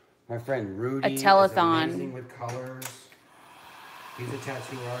my friend Rudy a telethon. Is amazing with colors. He's a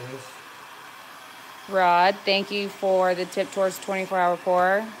tattoo artist. Rod, thank you for the tip towards 24-hour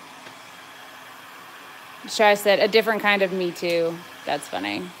pour. Shai said, a different kind of me too. That's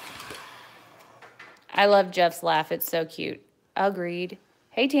funny. I love Jeff's laugh. It's so cute. Agreed.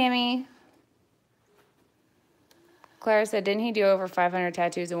 Hey, Tammy. Clara said, didn't he do over 500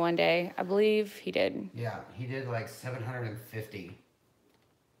 tattoos in one day? I believe he did. Yeah, he did like 750.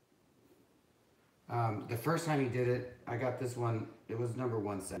 The first time he did it, I got this one. It was number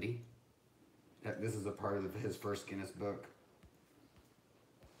 170. This is a part of his first Guinness book.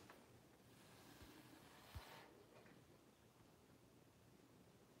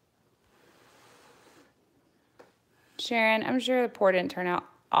 Sharon, I'm sure the pour didn't turn out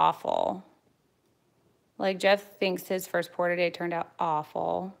awful. Like Jeff thinks his first pour today turned out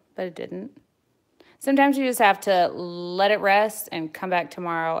awful, but it didn't. Sometimes you just have to let it rest and come back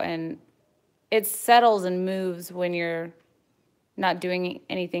tomorrow, and it settles and moves when you're not doing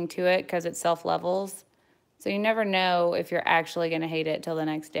anything to it because it self-levels. So you never know if you're actually going to hate it till the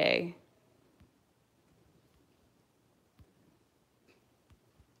next day.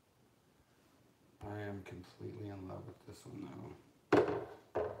 I am completely in love with this one though.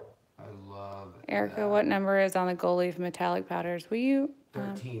 I love Erika, that. what number is on the gold leaf metallic powders? Will you?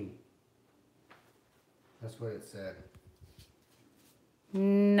 13. That's what it said.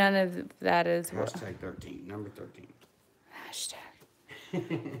 None of that is. Hashtag 13. Number 13. Hashtag.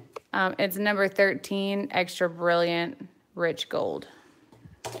 It's number 13, extra brilliant, rich gold.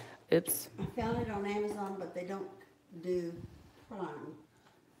 Oops. I found it on Amazon, but they don't do Prime.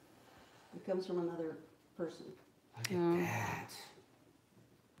 It comes from another person. Look at that.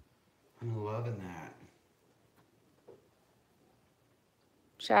 I'm loving that.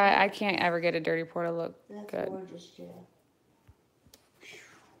 Shy, I can't ever get a dirty pour to look That's good. gorgeous, Jeff.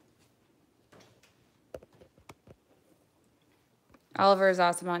 Oliver is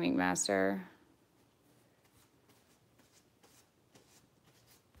awesome on Ink Master.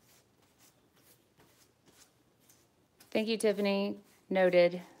 Thank you, Tiffany.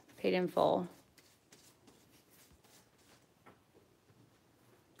 Noted. Paid in full.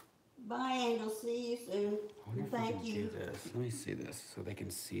 Bye, Angel. See you soon. Thank you. Do this. Let me see this so they can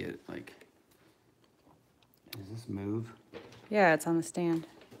see it. Like, does this move? Yeah, it's on the stand.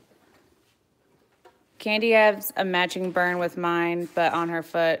 Candy has a matching burn with mine, but on her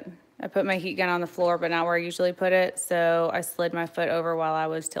foot. I put my heat gun on the floor, but not where I usually put it, so I slid my foot over while I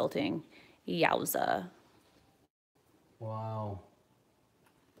was tilting. Yowza. Wow.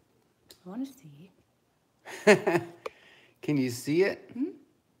 I want to see. Can you see it? Hmm?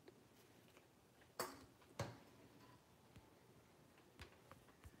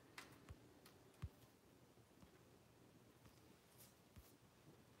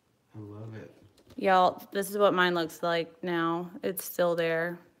 I love it. Y'all, this is what mine looks like now. It's still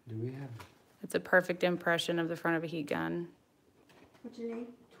there. Do we have It's a perfect impression of the front of a heat gun. What you need?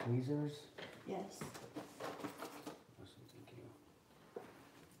 tweezers? Yes. Awesome, thank you.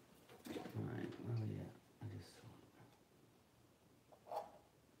 All right, where are we at? I just saw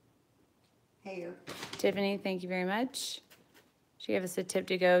Hair. Tiffany, thank you very much. She gave us a tip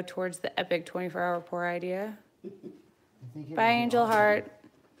to go towards the epic 24-hour pour idea. Bye, Angel Heart.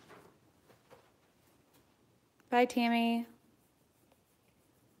 Bye, Tammy.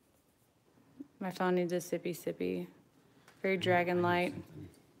 My phone needs a sippy sippy. Very dragon light.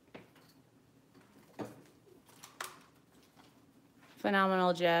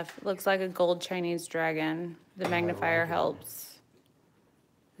 Phenomenal, Jeff. Looks like a gold Chinese dragon. The magnifier helps.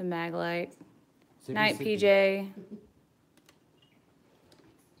 The mag light. Night, PJ.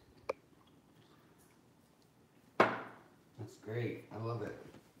 That's great. I love it.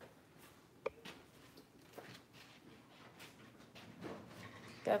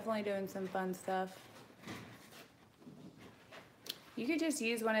 Definitely doing some fun stuff. You could just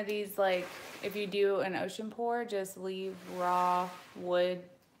use one of these, like, if you do an ocean pour, just leave raw wood.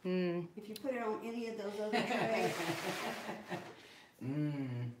 If you put it on any of those other trays.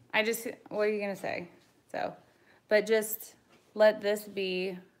 What are you going to say? So, but just let this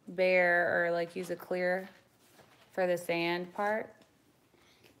be bare, or like use a clear for the sand part.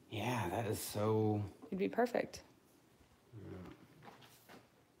 Yeah, that is so... It'd be perfect.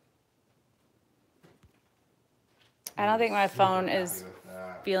 I don't think my phone is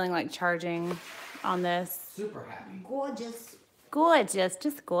feeling like charging on this. Super happy. Gorgeous. Gorgeous,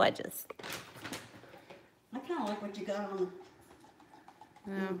 just gorgeous. I kind of like what you got on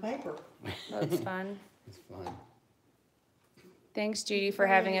the paper. That's fun. It's fun. Thanks, Judy, for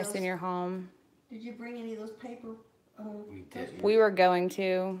having us in your home. Did you bring any of those paper? We did. We were going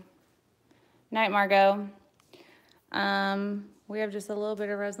to. Night, Margot. We have just a little bit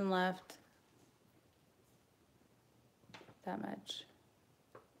of resin left. That much.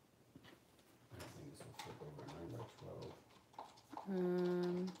 I think this will flip over 9 by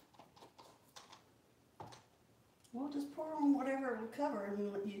 12. Well, just pour on whatever it'll cover, and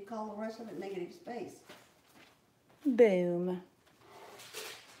you call the rest of it negative space. Boom.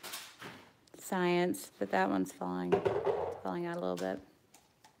 Science, but that one's falling. It's falling out a little bit.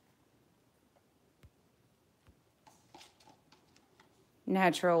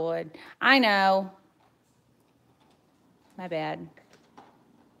 Natural wood. I know. My bad.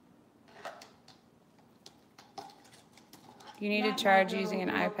 You need to charge using an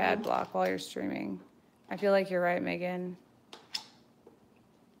iPad block while you're streaming. I feel like you're right, Megan.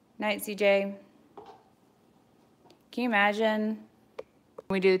 Night, CJ. Can you imagine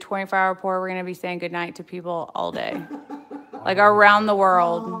when we do the 24-hour pour, we're going to be saying goodnight to people all day. Like around the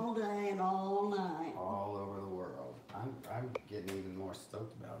world. All day and all night. All over the world. I'm getting even more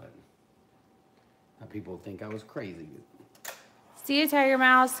stoked about it. People think I was crazy. See you, Tiger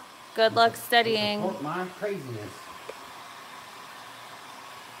Mouse. Good luck studying. Support my craziness.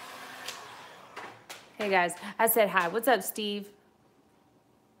 Hey guys, I said hi. What's up, Steve?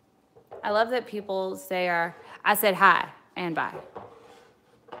 I love that people say I said hi and bye.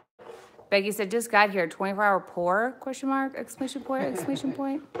 Becky said, just got here. 24-hour pour? Question mark? Exclamation point? Exclamation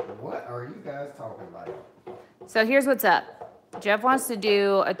point? What are you guys talking about? So here's what's up. Jeff wants to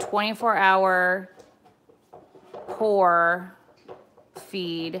do a 24-hour pour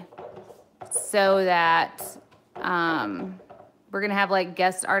feed so that we're going to have like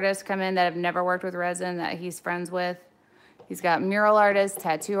guest artists come in that have never worked with resin that he's friends with. He's got mural artists,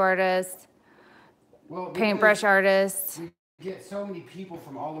 tattoo artists, paintbrush artists. We get so many people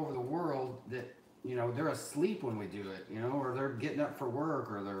from all over the world that, you know, they're asleep when we do it, you know, or they're getting up for work,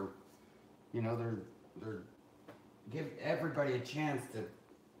 or they're, you know, they're give everybody a chance to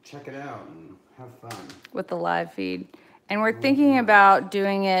check it out and have fun. With the live feed. And we're thinking about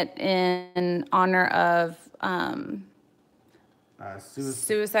doing it in honor of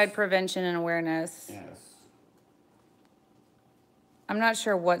suicide prevention and awareness. Yes. I'm not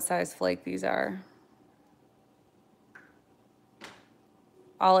sure what size flake these are.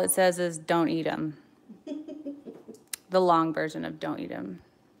 All it says is don't eat them. The long version of don't eat them.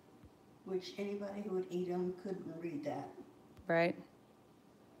 Which anybody who would eat them couldn't read that. Right?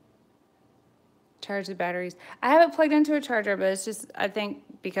 Charge the batteries. I have it plugged into a charger, but it's just, I think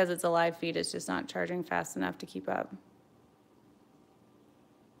because it's a live feed, it's just not charging fast enough to keep up.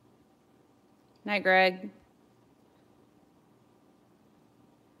 Night, Greg.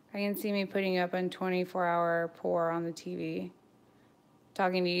 I can see me putting you up on 24-hour pour on the TV.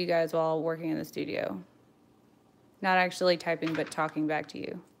 Talking to you guys while working in the studio. Not actually typing, but talking back to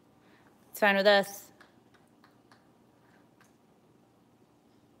you. It's fine with us.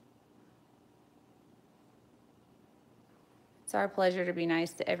 It's our pleasure to be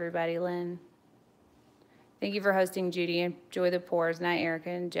nice to everybody, Lynn. Thank you for hosting, Judy. Enjoy the pours. Night, Erika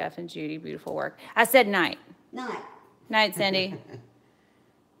and Jeff and Judy. Beautiful work. I said night. Night. Night, Cindy.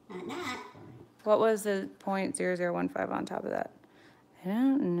 Night. What was the .0015 on top of that? I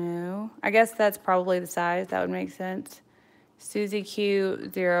don't know. I guess that's probably the size. That would make sense. Susie Q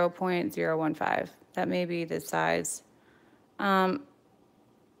 0.015. That may be the size.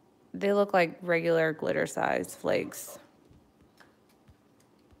 They look like regular glitter size flakes.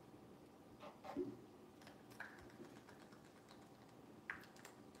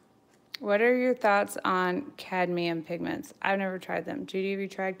 What are your thoughts on cadmium pigments? I've never tried them. Judy, have you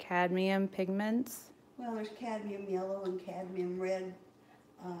tried cadmium pigments? Well, there's cadmium yellow and cadmium red.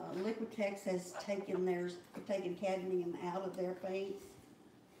 Liquitex has taken cadmium out of their paints.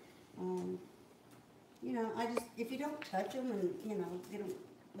 You know, if you don't touch them and, you know, get them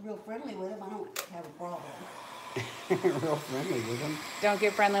real friendly with them, I don't have a problem. Real friendly with them. Don't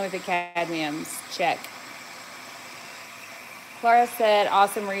get friendly with the cadmiums. Check. Clara said,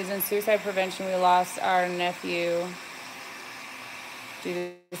 awesome reason, suicide prevention. We lost our nephew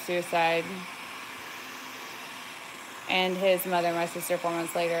due to suicide. And his mother, my sister, 4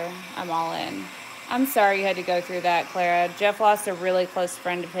 months later. I'm all in. I'm sorry you had to go through that, Clara. Jeff lost a really close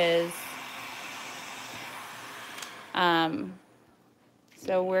friend of his.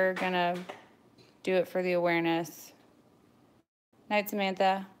 So we're going to do it for the awareness. Night,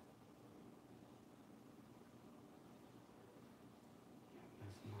 Samantha.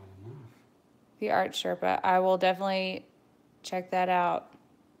 That's not enough. The Art Sherpa. I will definitely check that out.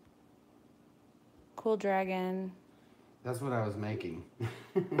 Cool dragon. That's what I was making.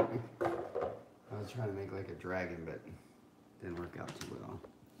 I was trying to make like a dragon, but it didn't work out too well.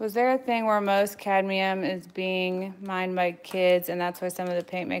 Was there a thing where most cadmium is being mined by kids and that's why some of the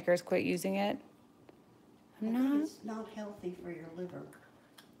paint makers quit using it? I think it's not healthy for your liver.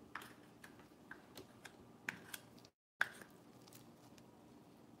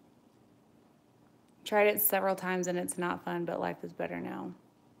 Tried it several times and it's not fun, but life is better now.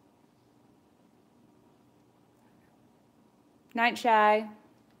 Night, Shy.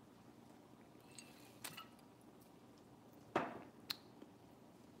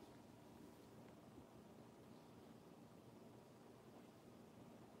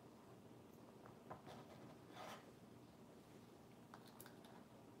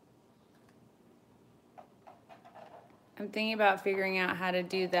 I'm thinking about figuring out how to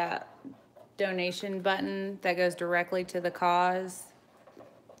do that donation button that goes directly to the cause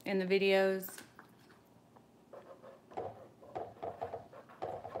in the videos.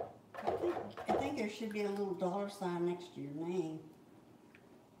 I think there should be a little $sign next to your name.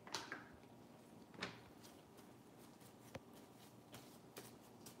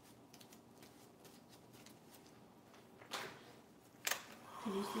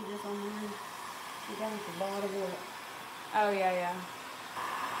 Can you see this on there? You down at the bottom of it. Oh, yeah.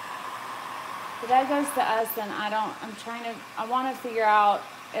 But that goes to us, and I want to figure out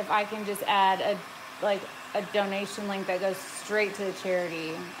if I can just add a donation link that goes straight to the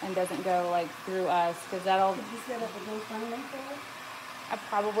charity and doesn't go like through us, because that'll. Could you set up a GoFundMe for it? I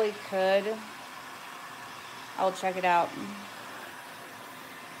probably could. I'll check it out.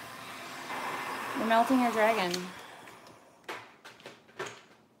 You're melting your dragon.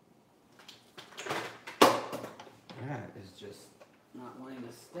 That is just not wanting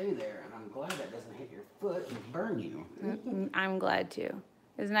to stay there, and I'm glad that doesn't hit your foot and burn you. I'm glad too.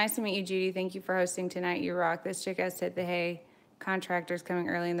 It was nice to meet you, Judy. Thank you for hosting tonight. You rock. This chick has hit the hay. Contractors coming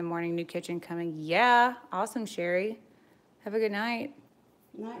early in the morning. New kitchen coming. Yeah. Awesome, Sherry. Have a good night.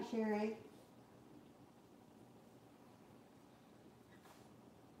 Night, Sherry.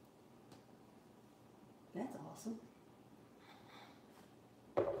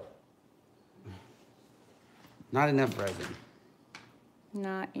 Not enough resin.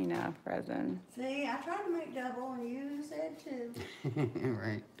 Not enough resin. See, I tried to make double and you said two.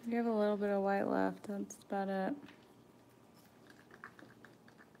 Right. You have a little bit of white left. That's about it.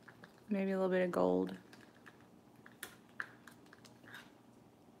 Maybe a little bit of gold.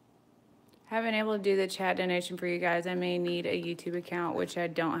 Haven't been able to do the chat donation for you guys. I may need a YouTube account, which I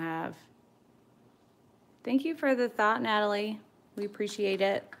don't have. Thank you for the thought, Natalie. We appreciate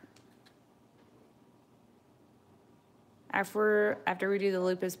it. After we do the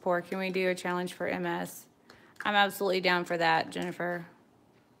lupus pour, can we do a challenge for MS? I'm absolutely down for that, Jennifer.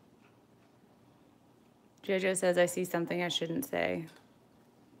 JoJo says I see something I shouldn't say.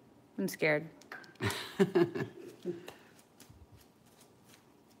 I'm scared.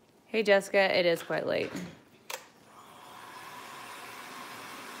 Hey, Jessica, it is quite late.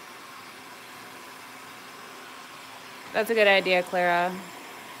 That's a good idea, Clara.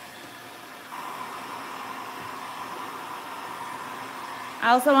 I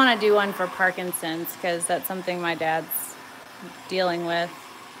also want to do one for Parkinson's because that's something my dad's dealing with.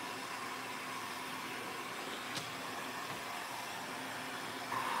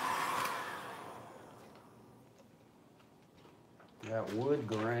 That wood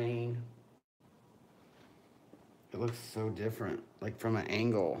grain. It looks so different, like from an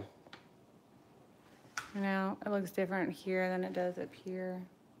angle. I know, it looks different here than it does up here.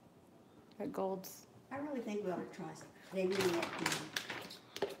 That gold's. I really think we ought to try staining it and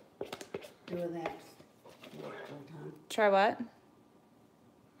doing that full time. Try what?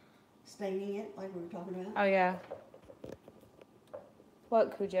 Staining it like we were talking about. Oh, yeah.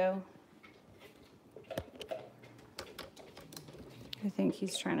 What, Cujo? I think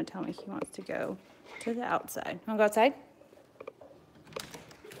he's trying to tell me he wants to go to the outside. Want to go outside?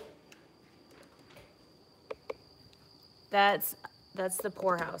 That's the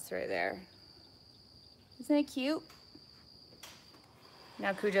poorhouse right there. Isn't it cute?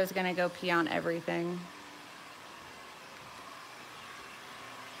 Now Cujo's gonna go pee on everything.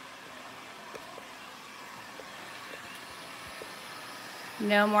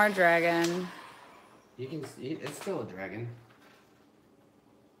 No more dragon. You can see, it's still a dragon.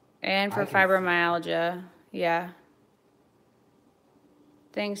 And for fibromyalgia, yeah.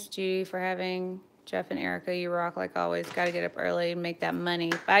 Thanks, Judy, for having Jeff and Erika. You rock like always. Got to get up early and make that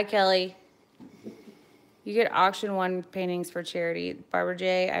money. Bye, Kelly. You could auction one paintings for charity. Barbara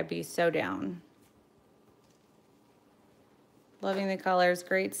J, I'd be so down. Loving the colors.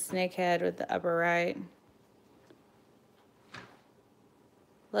 Great snake head with the upper right.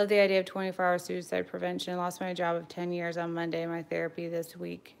 Love the idea of 24-hour suicide prevention. Lost my job of 10 years on Monday. My therapy this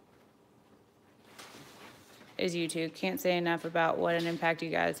week is YouTube. Can't say enough about what an impact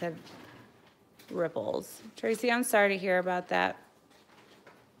you guys have. Ripples. Tracy, I'm sorry to hear about that.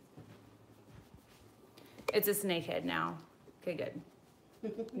 It's a snakehead now. Okay, good.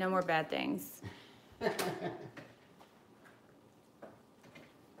 No more bad things.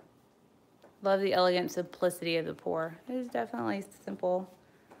 Love the elegant simplicity of the pour. It is definitely simple,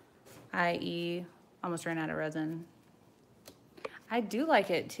 i.e. almost ran out of resin. I do like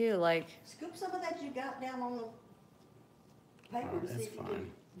it too, like. Scoop some of that you got down on the paper Oh, and see that's if you fine.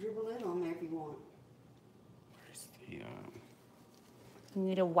 can dribble it on there if you want. Where's the, You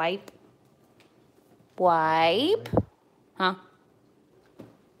need a wipe. Wipe? Huh?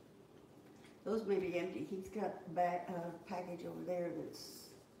 Those may be empty. He's got a package over there that's.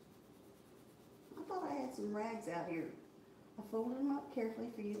 I thought I had some rags out here. I folded them up carefully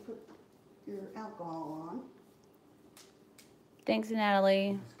for you to put your alcohol on. Thanks,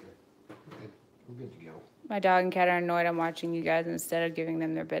 Natalie. That's good. We're good to go. My dog and cat are annoyed I'm watching you guys instead of giving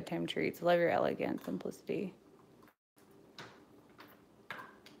them their bedtime treats. Love your elegant simplicity.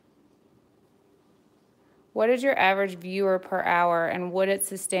 What is your average viewer per hour, and would it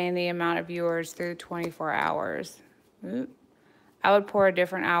sustain the amount of viewers through 24 hours? Oop. I would pour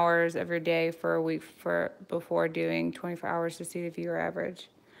different hours of your day for a week before doing 24 hours to see the viewer average.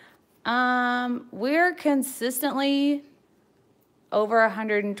 We're consistently over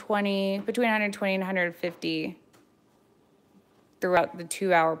 120, between 120 and 150 throughout the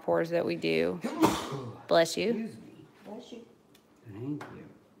 2-hour pours that we do. Bless you. Excuse me. Bless you. Thank you.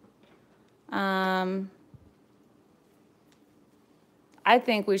 I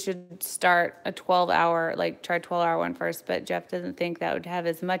think we should start a 12-hour, like try 12-hour one first, but Jeff doesn't think that would have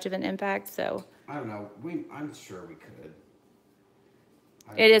as much of an impact, so. I don't know. I'm sure we could.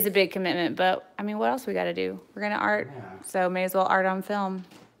 It is a big commitment, but I mean, what else we got to do? We're going to art, Yeah. so may as well art on film.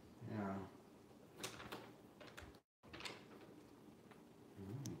 Yeah.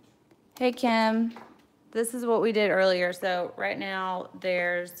 Hey, Kim. This is what we did earlier. So right now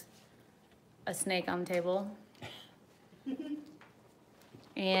there's a snake on the table.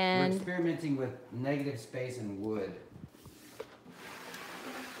 And we're experimenting with negative space and wood.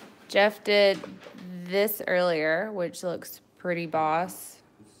 Jeff did this earlier, which looks pretty boss.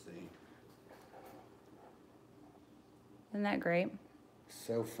 Let's see. Isn't that great?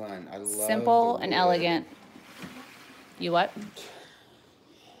 So fun. I love Simple and elegant. You what?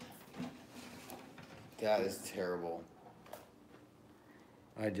 That is terrible.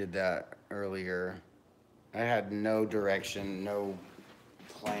 I did that earlier. I had no direction, no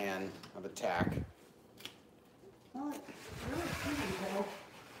plan of attack. Well, it's really pretty though.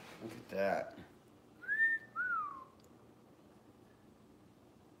 Look at that.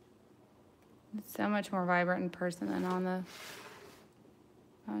 It's so much more vibrant in person than on the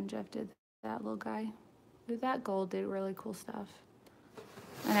phone. Jeff did that little guy. Ooh, that gold did really cool stuff.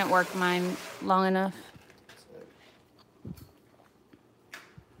 I didn't work mine long enough.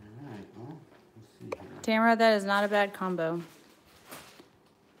 Alright, well, let's see here. Tamara, that is not a bad combo.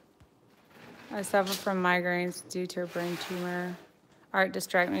 I suffer from migraines due to a brain tumor. Art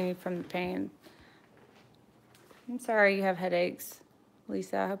distracts me from the pain. I'm sorry you have headaches,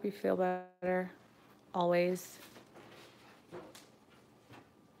 Lisa. I hope you feel better. Always.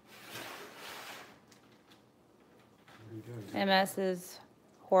 MS is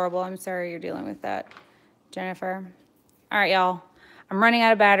horrible. I'm sorry you're dealing with that, Jennifer. All right, y'all. I'm running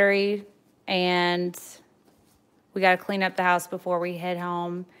out of battery, and we got to clean up the house before we head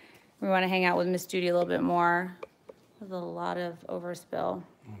home. We want to hang out with Miss Judy a little bit more. There's a lot of overspill.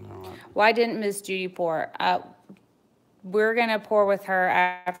 Why didn't Miss Judy pour? We're going to pour with her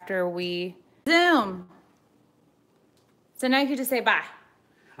after we Zoom. So now you can just say bye.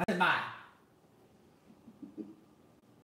 I said bye.